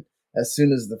announced it as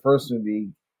soon as the first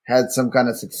movie had some kind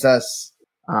of success.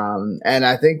 And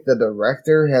I think the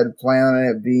director had planned on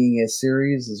it being a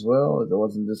series as well. It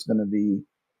wasn't just going to be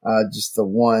just the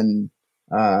one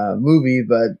movie,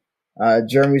 but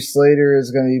Jeremy Slater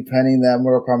is going to be penning that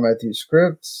Mortal Kombat 2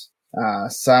 script.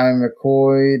 Simon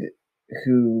McCoy,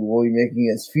 who will be making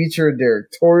his feature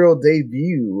directorial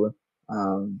debut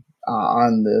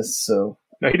on this. So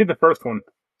no, he did the first one.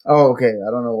 Oh, okay.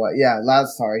 I don't know why. Yeah,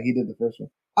 sorry, he did the first one.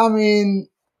 I mean,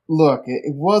 look,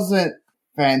 it wasn't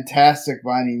fantastic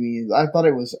by any means. I thought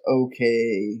it was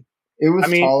okay. It was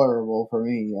tolerable for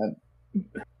me.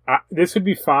 This would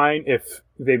be fine if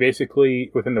they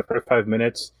basically, within the first 5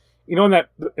 minutes, in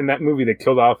that movie they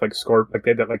killed off they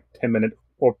had that 10-minute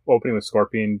opening with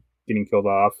Scorpion getting killed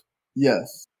off.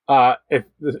 Yes. If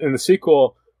in the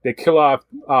sequel they kill off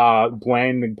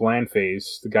Bland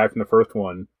McBlandface, the guy from the first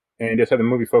one, and just have the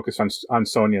movie focus on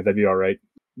Sonya, that'd be all right.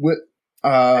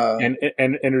 And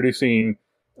introducing.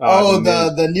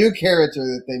 The new character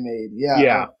that they made. Yeah.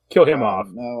 Yeah. Kill him off.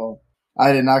 No,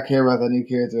 I did not care about the new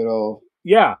character at all.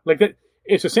 Yeah, like that.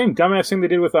 It's the same dumbass thing they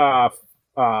did with those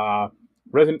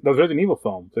Resident Evil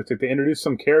films. It's like they introduced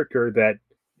some character that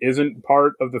isn't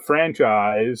part of the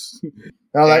franchise.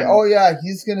 They're like, oh yeah,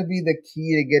 he's gonna be the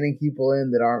key to getting people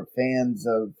in that aren't fans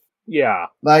of. Yeah.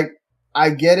 Like,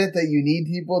 I get it that you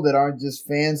need people that aren't just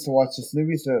fans to watch this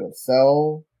movie so it'll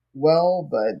sell well,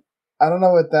 but I don't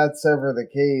know if that's ever the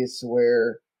case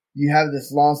where you have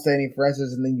this long-standing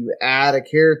franchise, and then you add a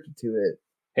character to it.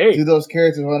 Hey, do those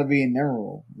characters want to be in their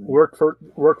role? Work for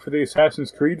the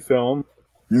Assassin's Creed film.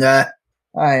 Nah,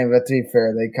 but to be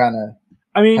fair, they kind of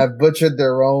have butchered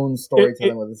their own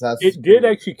storytelling with Assassin's Creed. It did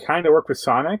actually kind of work with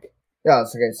Sonic. Yeah,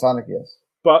 it's okay. Sonic, yes.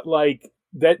 But, like,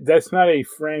 that's not a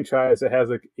franchise that has,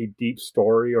 like, a deep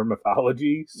story or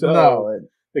mythology. So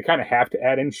they kind of have to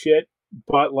add in shit.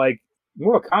 But, like,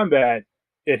 Mortal Kombat,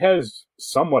 it has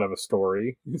somewhat of a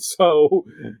story. So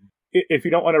if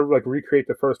you don't want to, like, recreate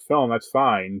the first film, that's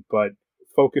fine. But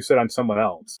focus it on someone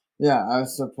else. Yeah, I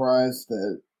was surprised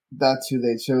that that's who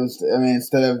they chose to,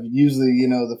 instead of usually,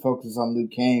 the focus on Liu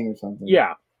Kang or something.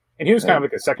 Yeah. And he was kind of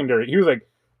like a secondary, he was like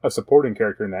a supporting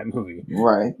character in that movie.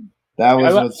 Right. That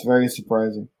was what's very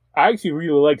surprising. I actually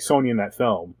really like Sonya in that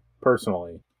film,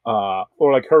 personally. Or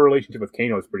like her relationship with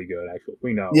Kano is pretty good, actually.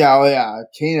 We know. Yeah,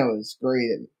 Kano is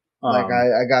great. Like,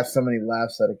 I got so many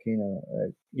laughs out of Kano.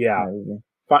 Yeah.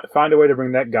 Find a way to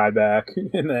bring that guy back,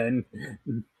 and then...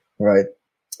 Right.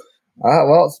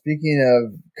 Well, speaking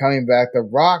of coming back, The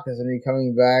Rock is going to be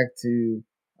coming back to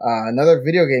another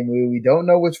video game movie. We don't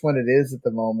know which one it is at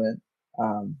the moment,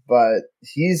 but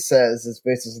he says it's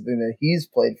based on something that he's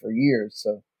played for years,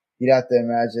 so you'd have to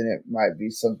imagine it might be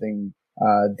something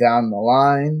down the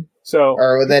line,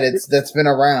 or that that's been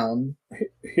around.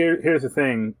 Here's the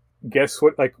thing. Guess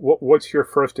what? Like, what's your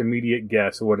first immediate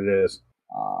guess of what it is?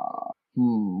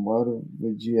 What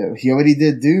would you have? He already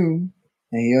did Doom,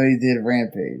 and he already did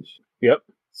Rampage. Yep.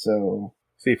 So,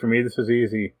 see, for me, this is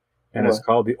easy, and it's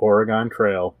called the Oregon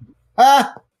Trail.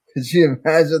 Could you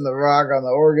imagine The Rock on the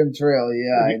Oregon Trail?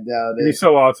 Yeah, I doubt it. It'd be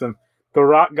so awesome. The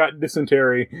Rock got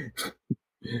dysentery.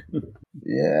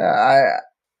 Yeah,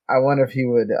 I wonder if he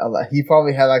would. He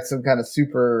probably had like some kind of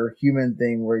superhuman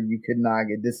thing where you could not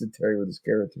get dysentery with his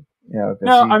character. No,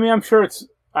 I'm sure it's.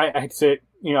 I'd say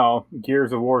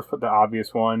Gears of War is the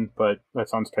obvious one, but that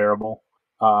sounds terrible.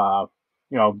 God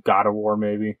of War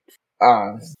maybe.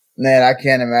 Man, I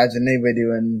can't imagine anybody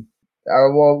doing.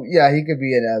 He could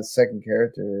be in as second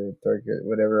character or third,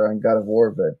 whatever, on God of War,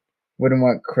 but wouldn't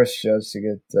want Chris Judge to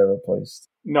get replaced.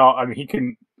 No, he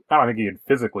can. I don't think he can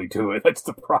physically do it. That's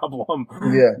the problem.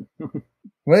 Yeah.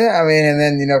 Well, yeah, and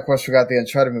then of course we got the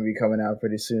Uncharted movie coming out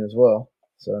pretty soon as well.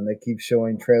 So and they keep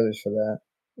showing trailers for that.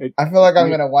 I feel like I'm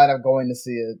gonna wind up going to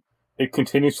see it. It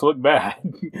continues to look bad.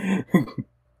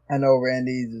 I know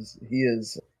Randy he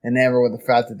is enamored with the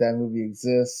fact that movie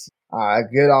exists.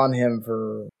 Good on him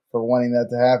for wanting that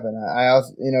to happen. I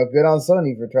also, good on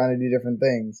Sony for trying to do different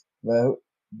things, but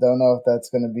don't know if that's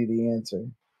going to be the answer.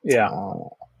 Yeah.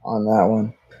 On that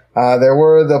one. There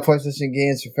were the PlayStation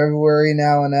games for February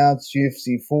now announced.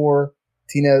 UFC 4,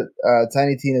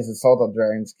 Tiny Tina's Assault on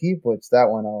Dragon's Keep, which that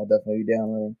one I'll definitely be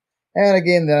downloading. And a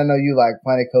game that I know you like,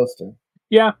 Planet Coaster.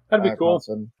 Yeah, that'd be cool.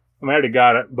 I already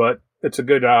got it, but it's a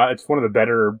good, it's one of the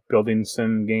better building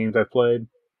sim games I've played.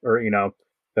 Or,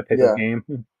 that type of game.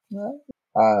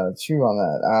 True on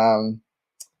that.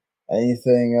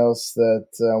 Anything else that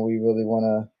we really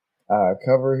want to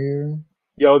cover here?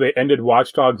 They ended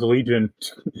Watch Dogs Legion.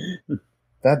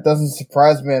 That doesn't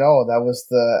surprise me at all. That was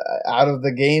out of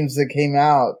the games that came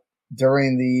out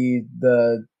during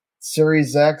the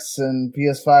Series X and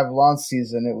PS5 launch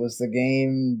season, it was the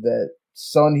game that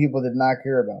so many people did not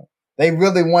care about. They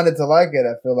really wanted to like it,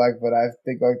 I feel like, but I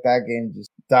think like that game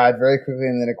just died very quickly.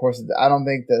 And then, of course, I don't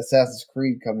think the Assassin's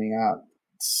Creed coming out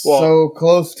so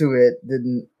close to it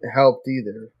didn't help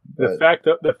either. But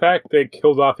the fact they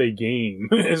killed off a game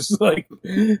is like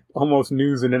almost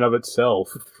news in and of itself.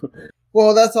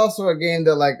 Well, that's also a game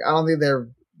that I don't think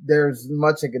there's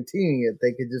much in continuing it.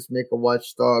 They could just make a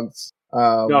Watch Dogs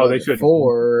they should 4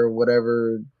 or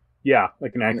whatever. Yeah,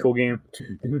 like an actual game.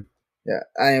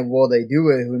 Yeah, will they do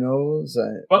it? Who knows?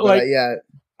 But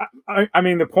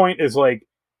the point is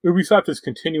Ubisoft is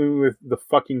continuing with the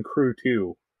fucking Crew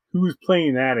 2. Who's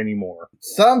playing that anymore?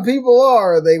 Some people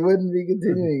are. They wouldn't be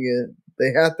continuing it.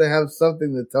 They have to have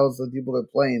something that tells the people they're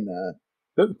playing that.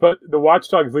 But the Watch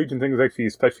Dogs Legion thing is actually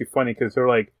especially funny because they're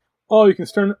like, oh, you can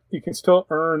still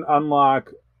earn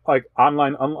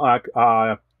online unlock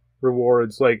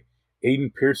rewards like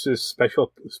Aiden Pierce's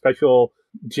special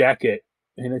jacket,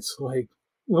 and it's like,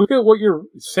 look at what you're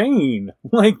saying.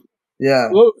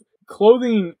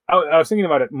 Clothing. I was thinking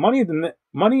about it. Money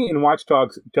in Watch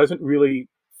Dogs doesn't really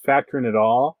factor in at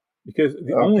all because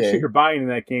the only shit you're buying in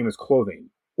that game is clothing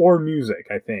or music.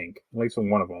 I think at least in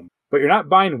one of them. But you're not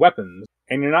buying weapons,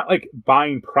 and you're not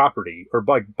buying property or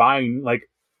buying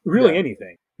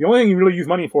anything. The only thing you really use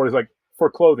money for is for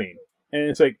clothing, and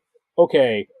it's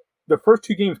okay. The first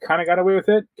two games kind of got away with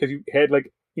it because you had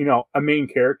a main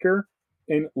character.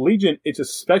 In Legion, it's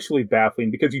especially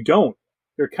baffling because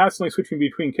you're constantly switching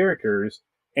between characters,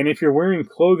 and if you're wearing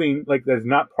clothing like that's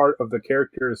not part of the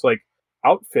character's like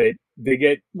outfit, they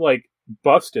get like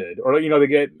busted, or they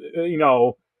get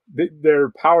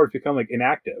their powers become like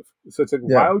inactive. So it's like,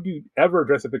 why would you ever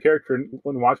dress up a character in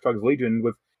Watch Dogs Legion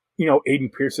with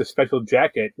Aiden Pierce's special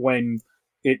jacket when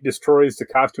it destroys the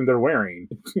costume they're wearing?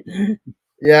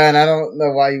 Yeah, and I don't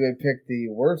know why you would pick the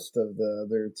worst of the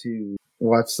other two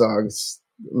Watch Dogs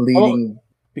leading.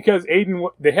 Because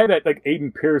they had that like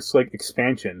Aiden Pierce like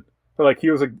expansion, but like he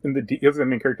was like he was the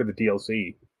main character of the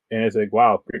DLC, and it's like,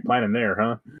 wow, great planning there,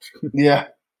 huh? Yeah,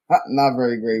 not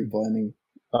very great planning.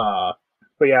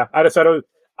 But yeah, I decided,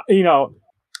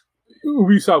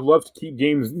 Ubisoft loves to keep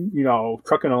games,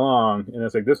 trucking along, and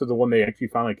it's like this is the one they actually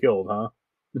finally killed, huh?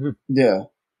 Yeah.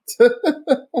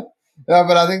 Yeah,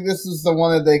 but I think this is the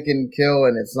one that they can kill,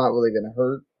 and it's not really going to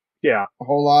hurt. Yeah, a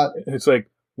whole lot. It's like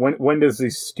when does the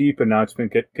steep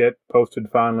announcement get posted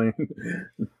finally?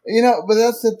 But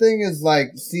that's the thing is like,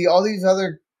 see, all these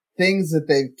other things that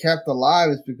they've kept alive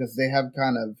is because they have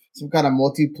some kind of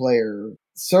multiplayer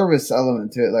service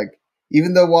element to it. Like,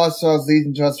 even though Watch Dogs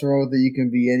Legion just wrote that you can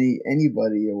be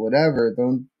anybody or whatever,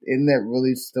 isn't that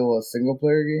really still a single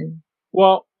player game?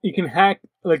 Well, you can hack,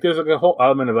 like, there's like a whole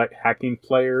element of like hacking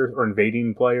players or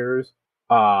invading players.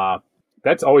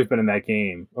 That's always been in that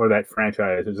game or that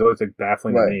franchise. It's always like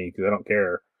baffling to me because I don't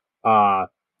care.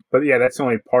 But yeah, that's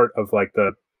only part of like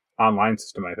the online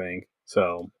system, I think.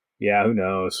 So yeah, who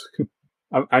knows?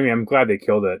 I'm glad they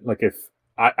killed it. Like,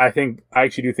 I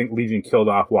actually do think Legion killed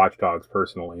off Watch Dogs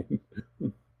personally.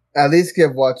 At least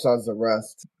give Watch Dogs a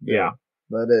rest. Yeah.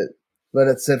 Let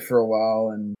it sit for a while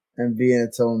and be in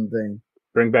its own thing.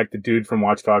 Bring back the dude from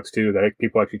Watch Dogs 2 that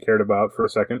people actually cared about for a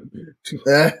second.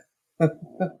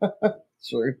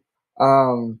 True.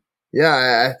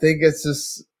 Yeah, I think it's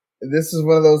just, this is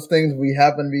one of those things we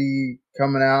happen to be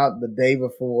coming out the day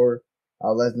before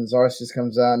Legends Arceus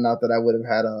comes out. Not that I would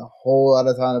have had a whole lot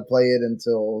of time to play it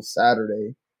until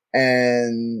Saturday.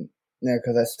 And,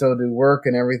 because I still do work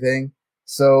and everything.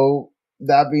 So,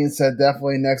 that being said,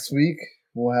 definitely next week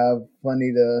we'll have plenty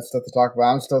of stuff to talk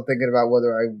about. I'm still thinking about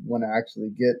whether I want to actually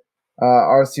get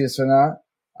Arceus or not.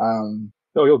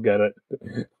 Oh, you'll get it.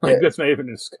 That's not even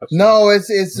a discussion. No, it's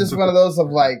just one of those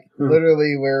of like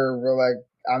literally where we're like,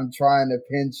 I'm trying to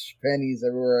pinch pennies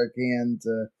everywhere I can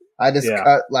I just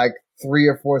cut like 3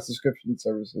 or 4 subscription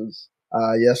services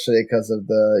yesterday because of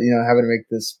the having to make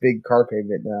this big car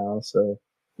payment now. So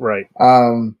right.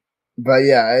 But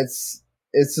yeah, it's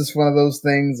just one of those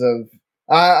things of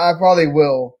I probably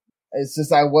will. It's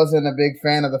just I wasn't a big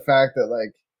fan of the fact that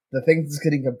like the things it's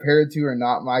getting compared to are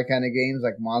not my kind of games,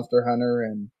 like Monster Hunter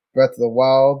and Breath of the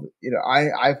Wild.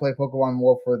 I play Pokemon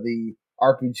more for the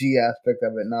RPG aspect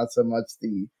of it, not so much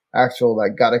the actual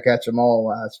like gotta catch 'em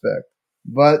all aspect.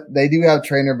 But they do have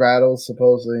trainer battles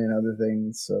supposedly and other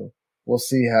things, so we'll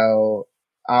see how.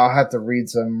 I'll have to read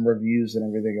some reviews and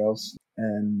everything else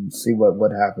and see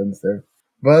what happens there.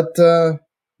 But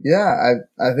yeah,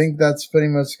 I think that's pretty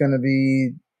much going to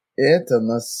be it,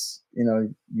 unless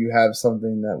you have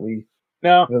something that we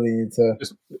really need to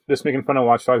just making fun of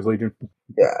Watch Dogs Legion.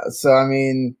 Yeah, so I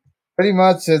mean, pretty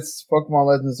much it's Pokemon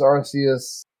Legends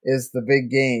Arceus is the big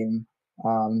game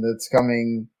that's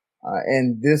coming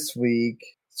in this week,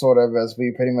 sort of as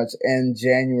we pretty much end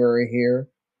January here.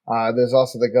 There's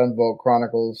also the Gunvolt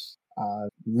Chronicles,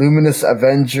 Luminous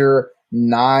Avenger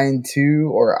 9-2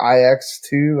 or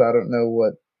IX2. I don't know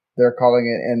what they're calling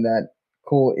it, and that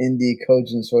cool indie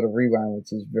Kojin sort of rewind,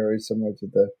 which is very similar to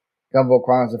the Gunvolt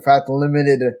Chronicles. In fact,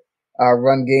 Limited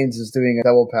Run Games is doing a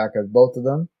double pack of both of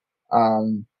them.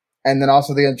 And then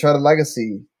also the Uncharted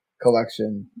Legacy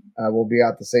collection will be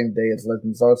out the same day as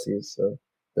Legends Arceus. So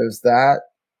there's that.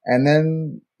 And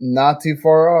then not too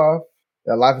far off,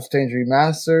 the Life is Strange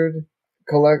Remastered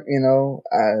collection,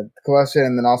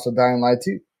 and then also Dying Light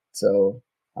 2. So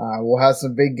we'll have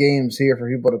some big games here for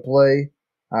people to play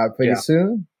pretty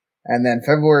soon. And then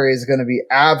February is going to be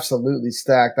absolutely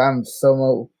stacked. I'm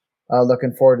so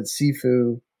looking forward to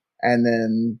Sifu. And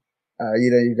then,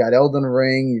 you've got Elden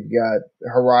Ring, you've got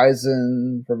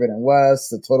Horizon Forbidden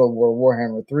West, the Total War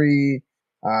Warhammer 3,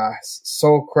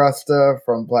 Soul Cresta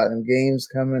from Platinum Games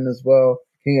coming as well,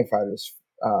 King of Fighters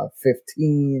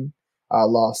 15,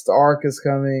 Lost Ark is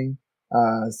coming,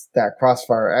 that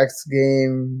Crossfire X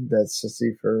game that's supposed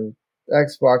to be for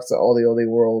Xbox, the Oldie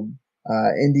World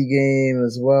indie game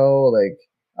as well. Like,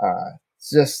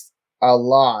 it's just a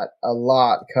lot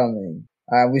coming.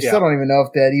 We still don't even know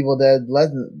if that Evil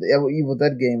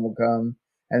Dead game will come,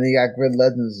 and then you got Grid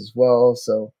Legends as well.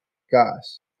 So,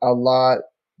 gosh, a lot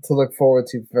to look forward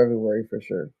to February for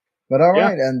sure. But all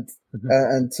right, and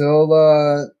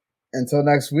until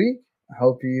next week, I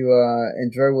hope you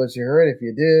enjoyed what you heard. If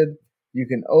you did, you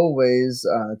can always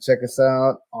check us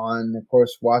out on, of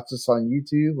course, watch us on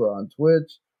YouTube or on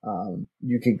Twitch.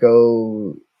 You could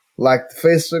go like the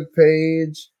Facebook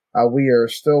page. We are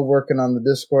still working on the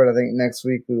Discord. I think next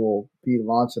week we will be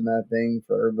launching that thing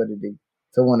for everybody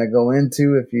to want to go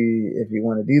into if you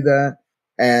want to do that.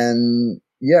 And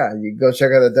yeah, you go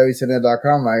check out the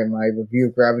W2Net.com. My review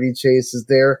of Gravity Chase is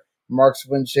there. Marc's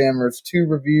Windjammers 2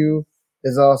 review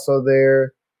is also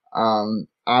there.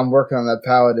 I'm working on that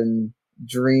Paladin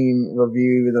Dream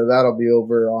review, even though that'll be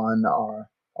over on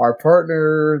our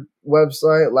partner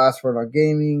website, Last Word on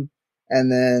Gaming.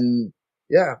 And then,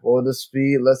 yeah, let's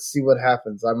see what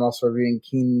happens. I'm also reviewing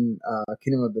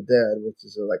Kingdom of the Dead, which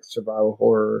is a like survival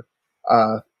horror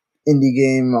indie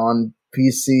game on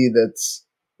PC that's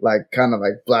like kind of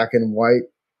like black and white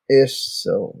ish.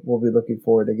 So we'll be looking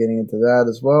forward to getting into that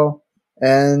as well.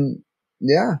 And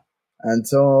yeah,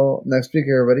 until next week,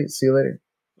 everybody. See you later.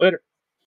 Later.